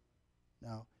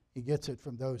 No, he gets it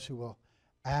from those who will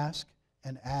ask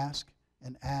and ask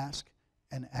and ask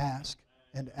and ask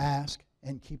and ask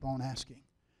and keep on asking.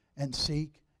 And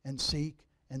seek and seek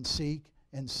and seek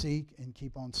and seek and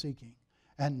keep on seeking.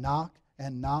 And knock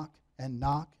and knock and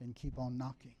knock and keep on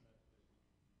knocking.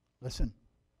 Listen,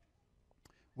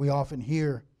 we often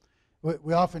hear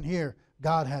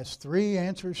God has 3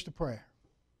 answers to prayer.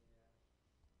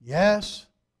 Yes,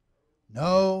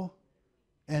 no,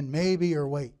 and maybe or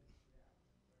wait.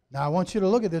 Now I want you to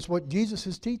look at this, what Jesus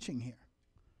is teaching here.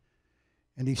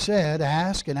 And he said,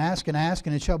 ask and ask and ask,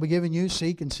 and it shall be given you.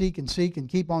 Seek and seek and seek, and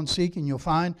keep on seeking, you'll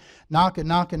find. Knock and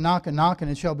knock and knock and knock, and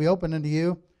it shall be opened unto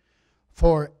you.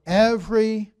 For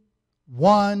every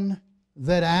one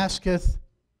that asketh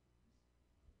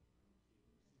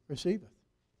receiveth.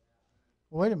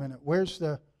 Well, wait a minute. Where's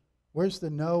the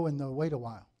no and the wait a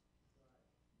while?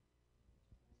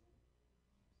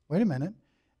 Wait a minute.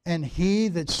 And he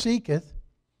that seeketh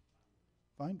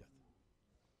findeth.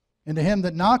 And to him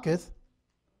that knocketh.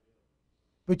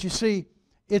 But you see,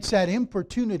 it's that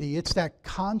importunity, it's that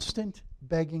constant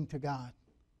begging to God.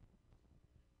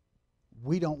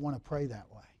 We don't want to pray that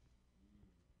way.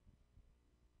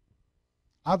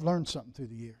 I've learned something through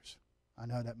the years. I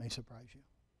know that may surprise you.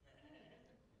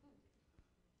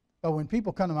 But when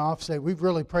people come to my office and say, we've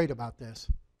really prayed about this,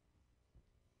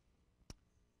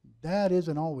 that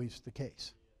isn't always the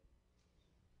case.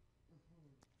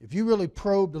 If you really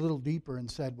probed a little deeper and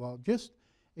said, well, just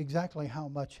exactly how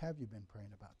much have you been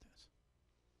praying about this?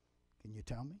 Can you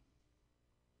tell me?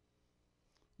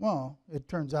 Well, it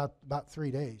turns out about 3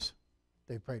 days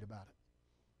they prayed about it,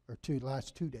 or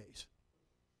last 2 days.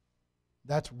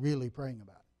 That's really praying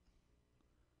about it.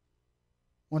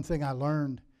 One thing I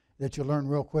learned that you learn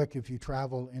real quick if you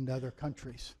travel into other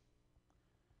countries,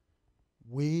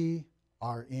 we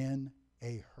are in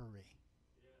a hurry.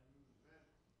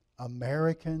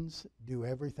 Americans do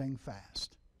everything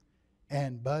fast.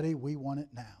 And, buddy, we want it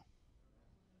now.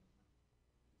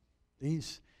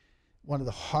 One of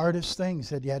the hardest things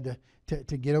that you had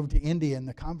to get over to India in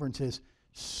the conference is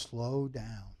slow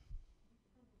down.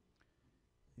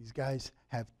 These guys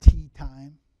have tea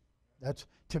time.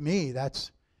 To me,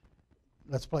 let's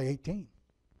play 18.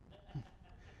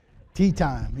 Tea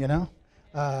time, you know.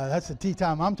 That's the tea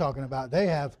time I'm talking about. They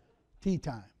have tea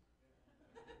time.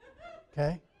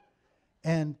 Okay?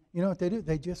 And you know what they do?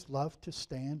 They just love to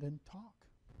stand and talk.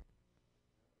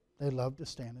 They love to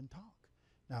stand and talk.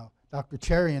 Now, Dr.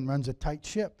 Cherian runs a tight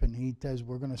ship, and he says,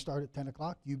 we're going to start at 10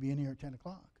 o'clock. You be in here at 10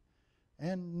 o'clock.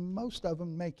 And most of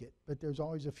them make it, but there's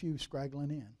always a few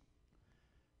straggling in.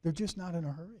 They're just not in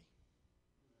a hurry.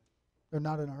 They're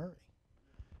not in a hurry.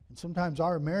 And sometimes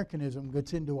our Americanism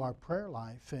gets into our prayer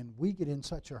life, and we get in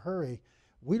such a hurry,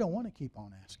 we don't want to keep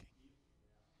on asking.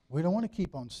 We don't want to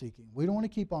keep on seeking. We don't want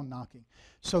to keep on knocking.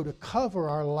 So to cover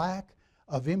our lack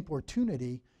of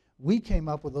importunity, we came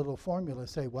up with a little formula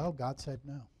to say, well, God said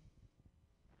no.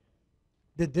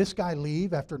 Did this guy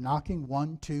leave after knocking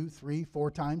 1, 2, 3,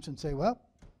 4 times and say, well,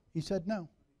 he said no?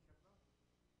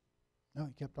 No,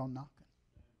 he kept on knocking.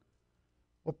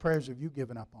 What prayers have you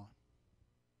given up on,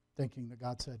 thinking that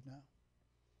God said no?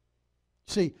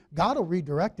 See, God will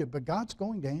redirect it, but God's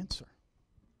going to answer.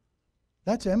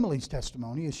 That's Emily's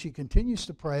testimony as she continues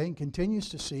to pray and continues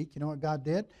to seek. You know what God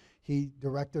did? He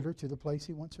directed her to the place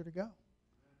He wants her to go.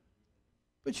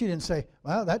 But she didn't say,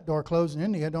 well, that door closed in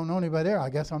India. I don't know anybody there. I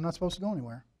guess I'm not supposed to go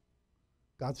anywhere.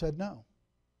 God said no.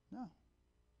 No.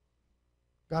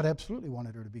 God absolutely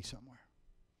wanted her to be somewhere.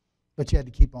 But she had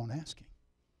to keep on asking.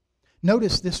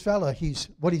 Notice this fella,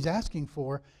 what he's asking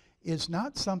for is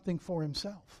not something for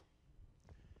himself.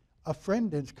 A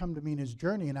friend has come to me in his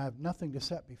journey, and I have nothing to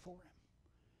set before him.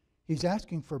 He's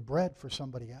asking for bread for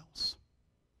somebody else.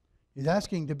 He's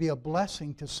asking to be a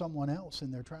blessing to someone else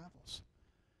in their travels.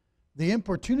 The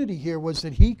importunity here was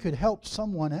that he could help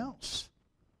someone else.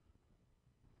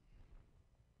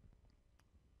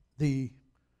 The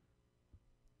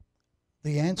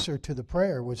answer to the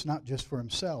prayer was not just for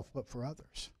himself, but for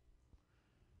others.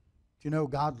 Do you know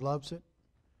God loves it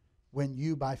when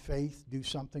you, by faith, do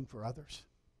something for others?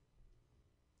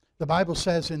 The Bible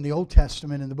says in the Old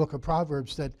Testament, in the book of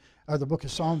Proverbs, or the book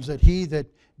of Psalms, that he that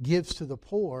gives to the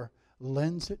poor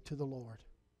lends it to the Lord.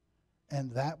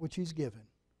 And that which he's given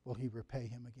will he repay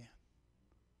him again.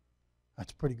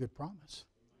 That's a pretty good promise.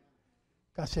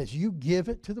 God says, you give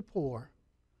it to the poor.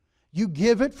 You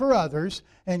give it for others.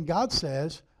 And God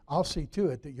says, I'll see to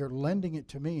it that you're lending it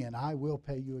to me and I will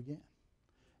pay you again.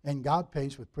 And God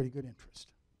pays with pretty good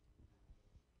interest.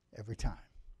 Every time.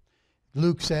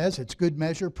 Luke says, it's good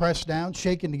measure, pressed down,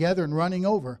 shaken together, and running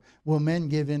over, will men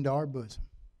give into our bosom.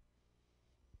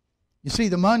 You see,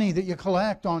 the money that you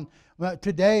collect on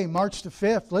today, March the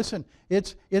 5th, listen,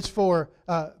 it's for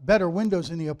better windows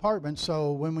in the apartment,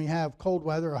 so when we have cold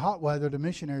weather or hot weather, the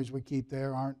missionaries we keep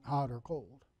there aren't hot or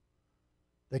cold.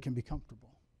 They can be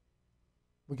comfortable.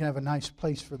 We can have a nice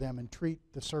place for them and treat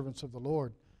the servants of the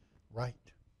Lord right.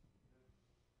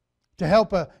 To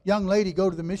help a young lady go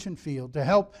to the mission field, to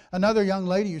help another young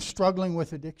lady who's struggling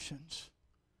with addictions.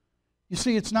 You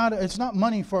see, it's not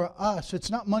money for us.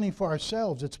 It's not money for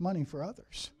ourselves. It's money for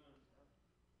others.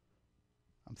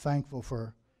 I'm thankful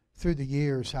for, through the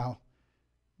years, how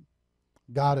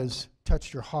God has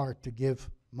touched your heart to give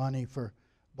money for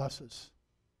buses,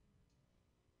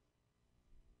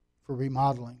 for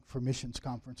remodeling, for missions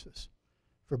conferences,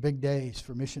 for big days,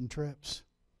 for mission trips.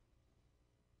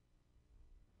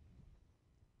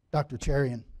 Dr.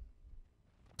 Cherian,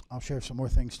 I'll share some more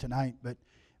things tonight, but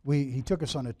he took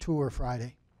us on a tour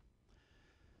Friday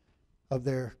of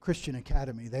their Christian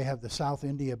academy. They have the South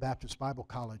India Baptist Bible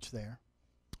College there.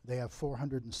 They have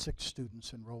 406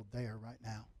 students enrolled there right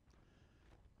now.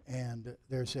 And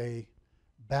there's a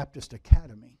Baptist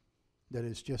academy that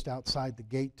is just outside the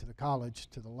gate to the college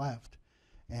to the left.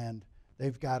 And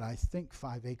they've got, I think,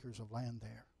 5 acres of land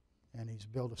there. And he's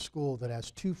built a school that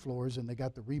has 2 floors, and they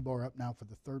got the rebar up now for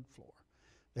the 3rd floor.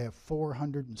 They have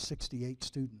 468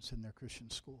 students in their Christian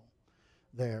school.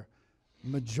 They're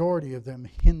majority of them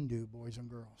Hindu boys and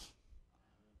girls.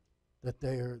 That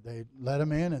they let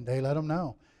them in, and they let them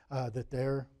know that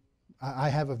they're I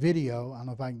have a video. I don't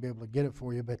know if I can be able to get it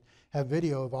for you, but have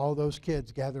video of all those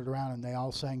kids gathered around, and they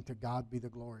all sang "To God Be the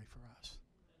Glory" for us.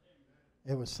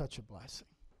 It was such a blessing.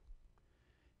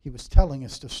 He was telling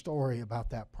us the story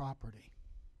about that property.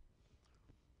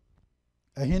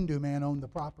 A Hindu man owned the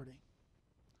property.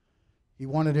 He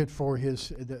wanted it for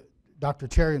Dr.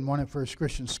 Cherian wanted it for his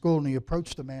Christian school, and he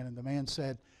approached the man, and the man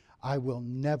said, "I will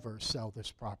never sell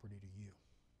this property to you."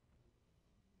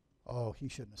 Oh, he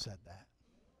shouldn't have said that.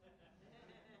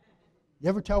 You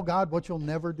ever tell God what you'll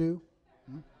never do?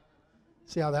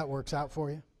 See how that works out for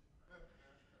you?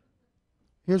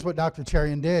 Here's what Dr.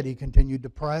 Cherian did. He continued to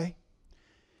pray.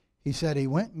 He said he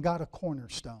went and got a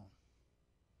cornerstone.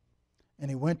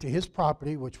 And he went to his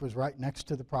property, which was right next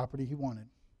to the property he wanted,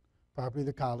 property of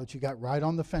the college. He got right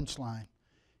on the fence line.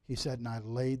 He said, and I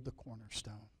laid the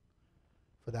cornerstone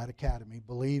for that academy,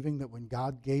 believing that when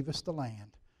God gave us the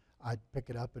land, I'd pick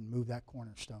it up and move that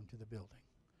cornerstone to the building.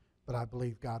 But I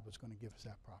believed God was going to give us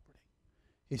that property.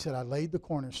 He said, I laid the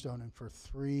cornerstone, and for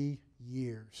 3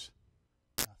 years,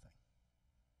 nothing.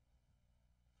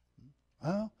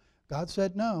 Well, God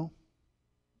said no.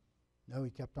 No, he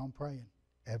kept on praying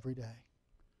every day.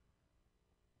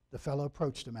 The fellow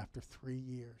approached him after 3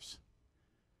 years.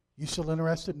 You still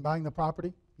interested in buying the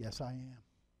property? Yes, I am.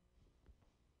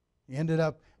 He ended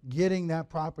up getting that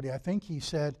property. I think he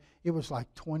said it was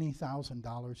like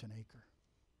 $20,000 an acre.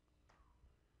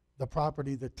 The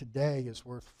property that today is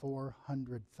worth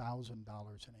 $400,000 an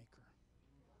acre.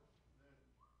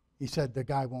 He said the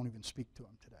guy won't even speak to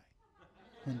him today.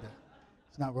 And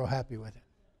he's not real happy with it.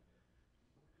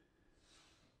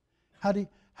 How do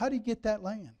you get that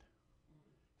land?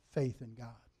 Faith in God.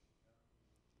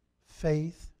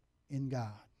 Faith in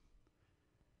God.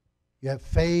 You have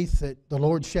faith that the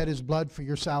Lord shed His blood for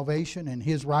your salvation and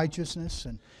His righteousness,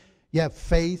 and you have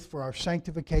faith for our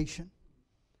sanctification,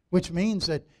 which means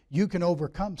that you can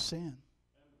overcome sin.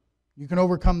 You can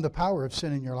overcome the power of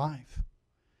sin in your life.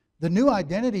 The new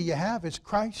identity you have is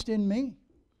Christ in me,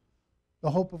 the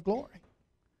hope of glory.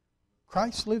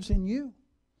 Christ lives in you,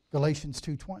 Galatians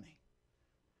 2:20.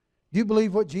 Do you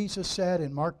believe what Jesus said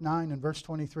in Mark 9 and verse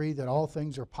 23, that all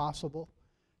things are possible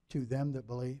to them that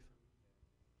believe?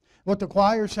 What the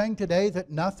choir sang today,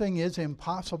 that nothing is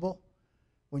impossible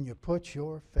when you put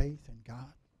your faith in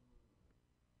God.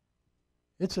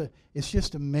 It's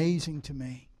just amazing to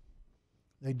me.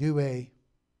 They do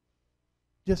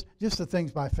just the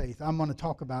things by faith. I'm going to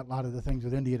talk about a lot of the things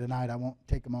with India tonight. I won't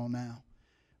take them all now.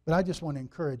 But I just want to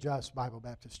encourage us, Bible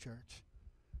Baptist Church.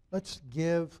 Let's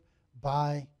give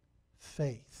by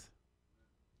faith,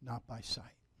 not by sight.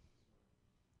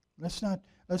 Let's not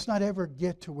ever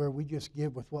get to where we just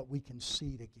give with what we can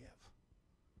see to give.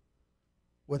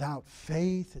 Without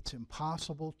faith, it's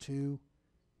impossible to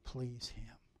please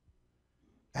Him.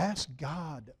 Ask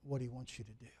God what He wants you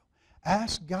to do.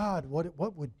 Ask God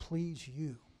what would please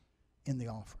you in the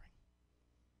offering.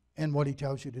 And what He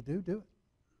tells you to do, do it.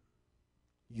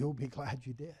 You'll be glad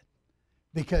you did.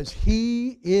 Because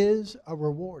He is a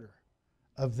rewarder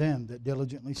of them that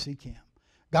diligently seek Him.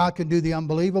 God can do the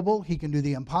unbelievable, He can do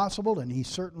the impossible, and He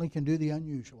certainly can do the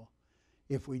unusual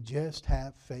if we just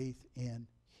have faith in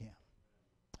Him.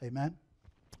 Amen?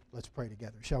 Let's pray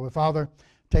together, shall we? Father,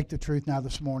 take the truth now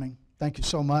this morning. Thank you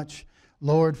so much,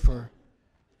 Lord, for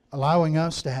allowing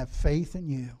us to have faith in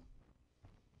You.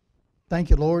 Thank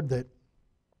you, Lord, that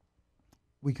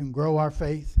we can grow our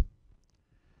faith.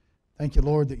 Thank you,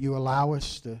 Lord, that You allow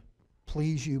us to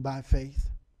please You by faith.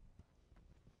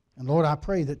 And Lord, I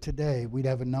pray that today we'd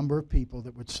have a number of people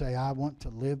that would say, I want to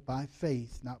live by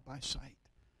faith, not by sight.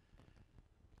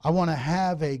 I want to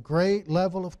have a great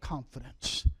level of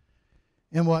confidence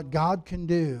in what God can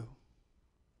do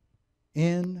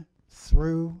in,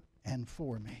 through, and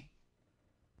for me.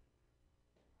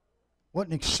 What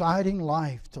an exciting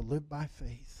life to live by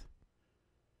faith.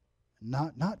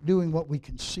 Not doing what we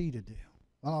can see to do.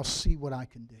 Well, I'll see what I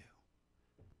can do.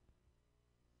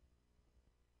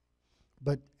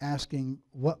 But asking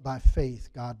what by faith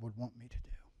God would want me to do.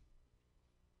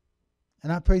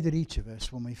 And I pray that each of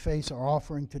us, when we face our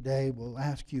offering today, will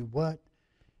ask You, what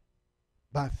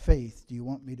by faith do You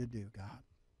want me to do, God?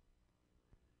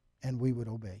 And we would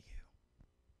obey You.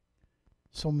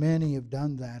 So many have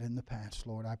done that in the past,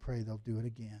 Lord. I pray they'll do it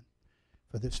again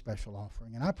for this special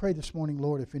offering. And I pray this morning,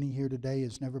 Lord, if any here today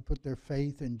has never put their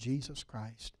faith in Jesus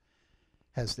Christ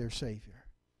as their Savior,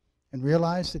 and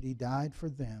realize that He died for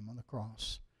them on the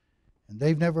cross, and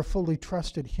they've never fully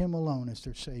trusted Him alone as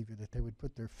their Savior, that they would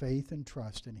put their faith and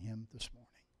trust in Him this morning.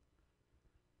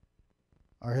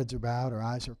 Our heads are bowed, our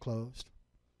eyes are closed.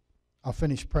 I'll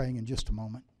finish praying in just a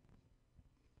moment.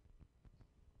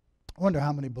 I wonder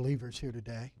how many believers here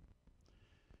today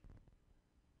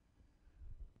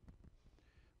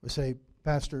say,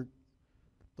 Pastor,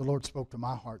 the Lord spoke to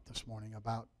my heart this morning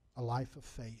about a life of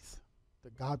faith.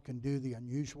 That God can do the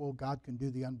unusual, God can do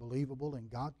the unbelievable, and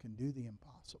God can do the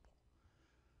impossible.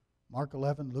 Mark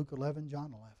 11, Luke 11,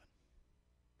 John 11.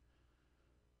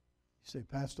 You say,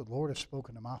 Pastor, the Lord has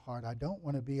spoken to my heart. I don't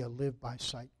want to be a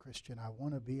live-by-sight Christian. I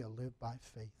want to be a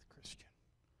live-by-faith Christian.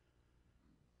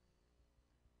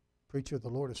 Preacher, the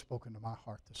Lord has spoken to my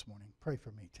heart this morning. Pray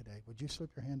for me today. Would you slip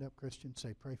your hand up, Christian?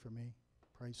 Say, pray for me.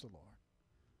 Praise the Lord.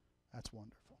 That's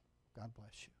wonderful. God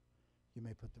bless you. You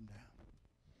may put them down.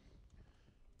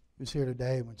 Who's here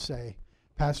today and would say,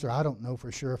 Pastor, I don't know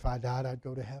for sure if I died I'd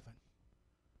go to heaven.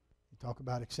 You talk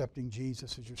about accepting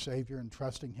Jesus as your Savior and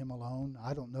trusting Him alone.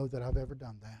 I don't know that I've ever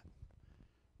done that.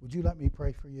 Would you let me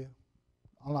pray for you?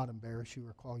 I'll not embarrass you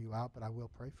or call you out, but I will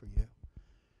pray for you.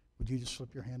 Would you just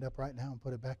slip your hand up right now and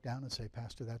put it back down and say,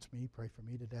 Pastor, that's me. Pray for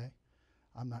me today.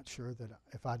 I'm not sure that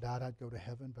if I died I'd go to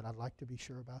heaven, but I'd like to be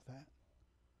sure about that.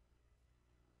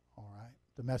 All right.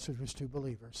 The message was to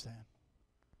believers then.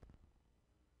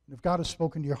 And if God has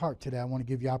spoken to your heart today, I want to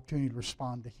give you the opportunity to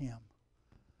respond to Him.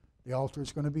 The altar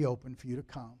is going to be open for you to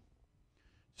come.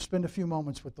 Spend a few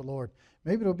moments with the Lord.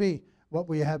 Maybe it'll be, what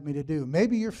will you have me to do?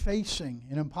 Maybe you're facing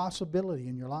an impossibility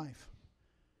in your life.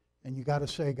 And you got to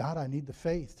say, God, I need the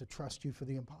faith to trust you for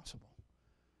the impossible.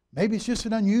 Maybe it's just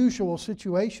an unusual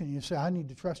situation. You say, I need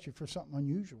to trust you for something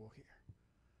unusual here.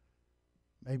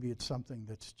 Maybe it's something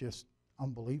that's just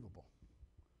unbelievable.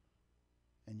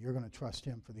 And you're going to trust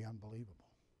Him for the unbelievable.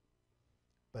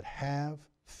 But have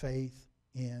faith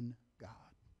in God.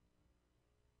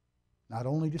 Not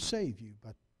only to save you,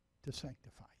 but to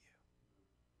sanctify you.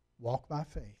 Walk by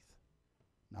faith,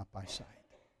 not by sight.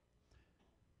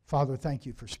 Father, thank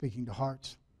you for speaking to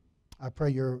hearts. I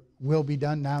pray your will be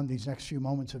done now in these next few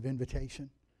moments of invitation.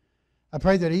 I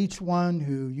pray that each one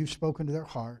who you've spoken to their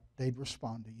heart, they'd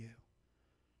respond to you.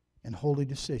 And holy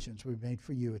decisions we've made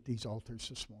for you at these altars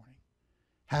this morning.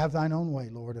 Have thine own way,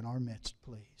 Lord, in our midst,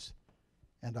 please.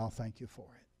 And I'll thank you for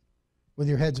it. With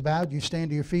your heads bowed, you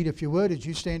stand to your feet if you would. As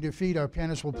you stand to your feet, our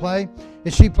pianist will play.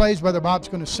 As she plays, Brother Bob's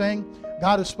going to sing.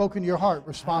 God has spoken to your heart.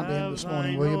 Respond to Him this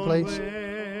morning, will you please?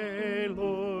 Way,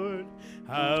 Lord,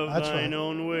 have That's thine right.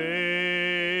 own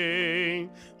way.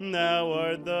 Thou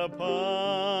art the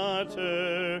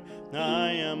potter,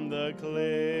 I am the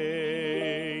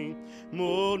clay.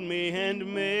 Mold me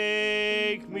and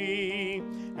make me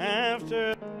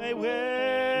after thy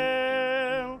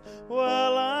will,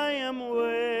 while I am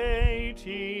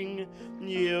waiting,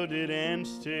 yielded and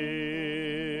still.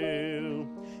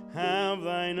 Have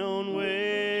thine own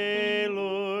way,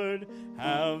 Lord,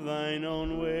 have thine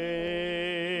own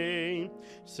way.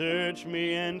 Search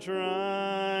me and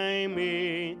try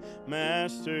me,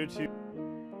 Master, to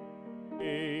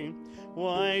me.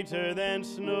 Whiter than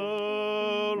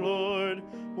snow, Lord,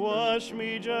 wash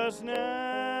me just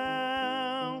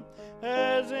now,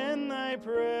 as in thy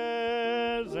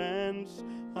presence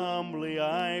humbly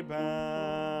I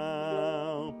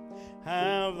bow.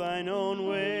 Have thine own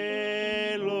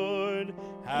way, Lord,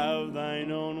 have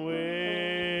thine own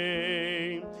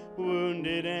way.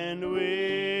 Wounded and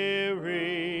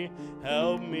weary,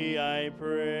 help me, I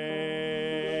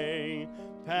pray.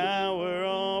 Power,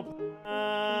 all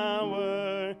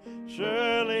power,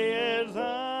 surely is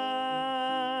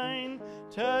thine.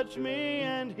 Touch me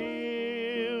and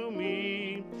heal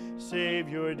me,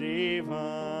 Savior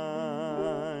divine.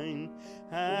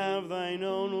 Have thine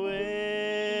own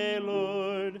way,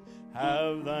 Lord,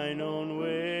 have thine own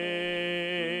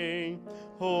way.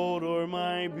 Hold o'er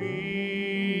my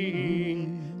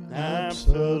being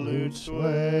absolute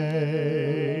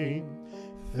sway.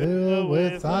 Fill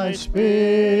with thy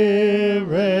Spirit,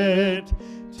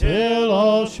 till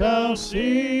all shall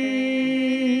see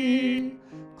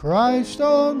Christ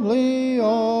only,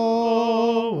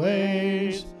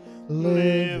 always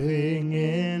living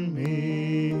in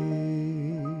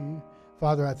me.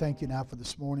 Father, I thank you now for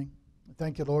this morning. I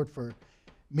thank you, Lord, for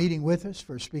meeting with us,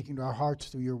 for speaking to our hearts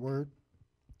through your word.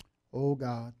 Oh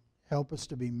God, help us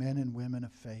to be men and women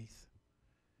of faith,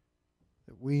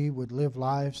 that we would live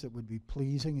lives that would be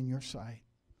pleasing in your sight,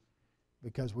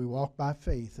 because we walk by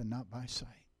faith and not by sight.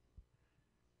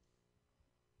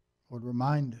 Lord,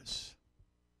 remind us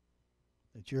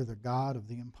that you're the God of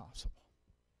the impossible.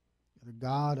 You're the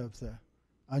God of the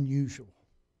unusual.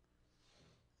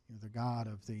 You're the God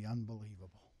of the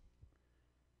unbelievable.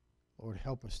 Lord,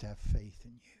 help us to have faith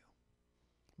in you.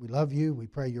 We love you. We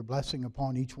pray your blessing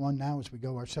upon each one now as we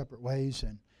go our separate ways.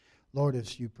 And Lord,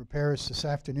 as you prepare us this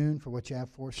afternoon for what you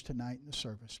have for us tonight in the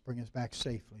service, bring us back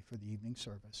safely for the evening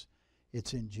service.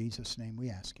 It's in Jesus' name we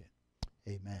ask it.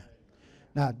 Amen.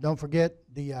 Now, don't forget,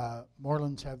 the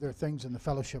Morelands have their things in the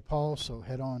fellowship hall, so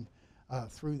head on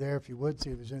through there if you would, see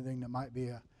if there's anything that might be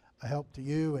a help to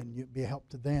you and be a help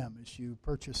to them as you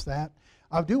purchase that.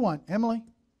 I do want, Emily,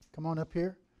 come on up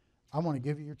here. I want to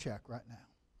give you your check right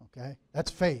now, okay?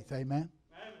 That's faith, amen?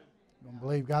 I don't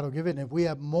believe God will give it. And if we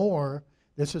have more,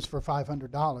 this is for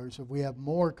 $500. If we have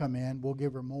more come in, we'll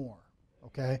give her more,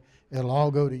 okay? It'll all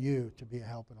go to you to be a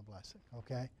help and a blessing,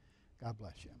 okay? God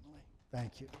bless you, Emily.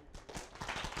 Thank you.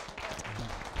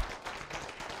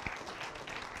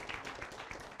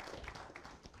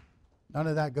 None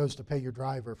of that goes to pay your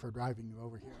driver for driving you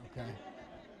over here, okay?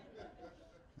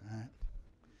 All right.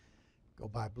 Go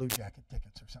buy Blue Jacket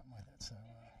tickets or something like that. So,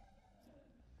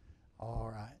 all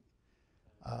right.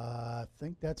 I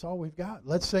think that's all we've got.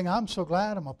 Let's sing I'm So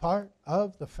Glad I'm a Part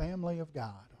of the Family of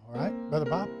God. All right, Brother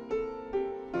Bob?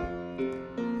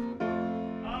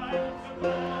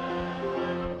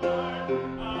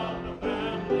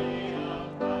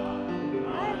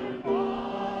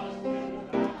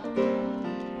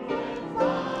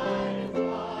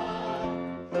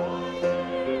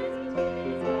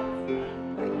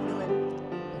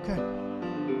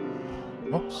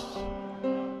 Whoops.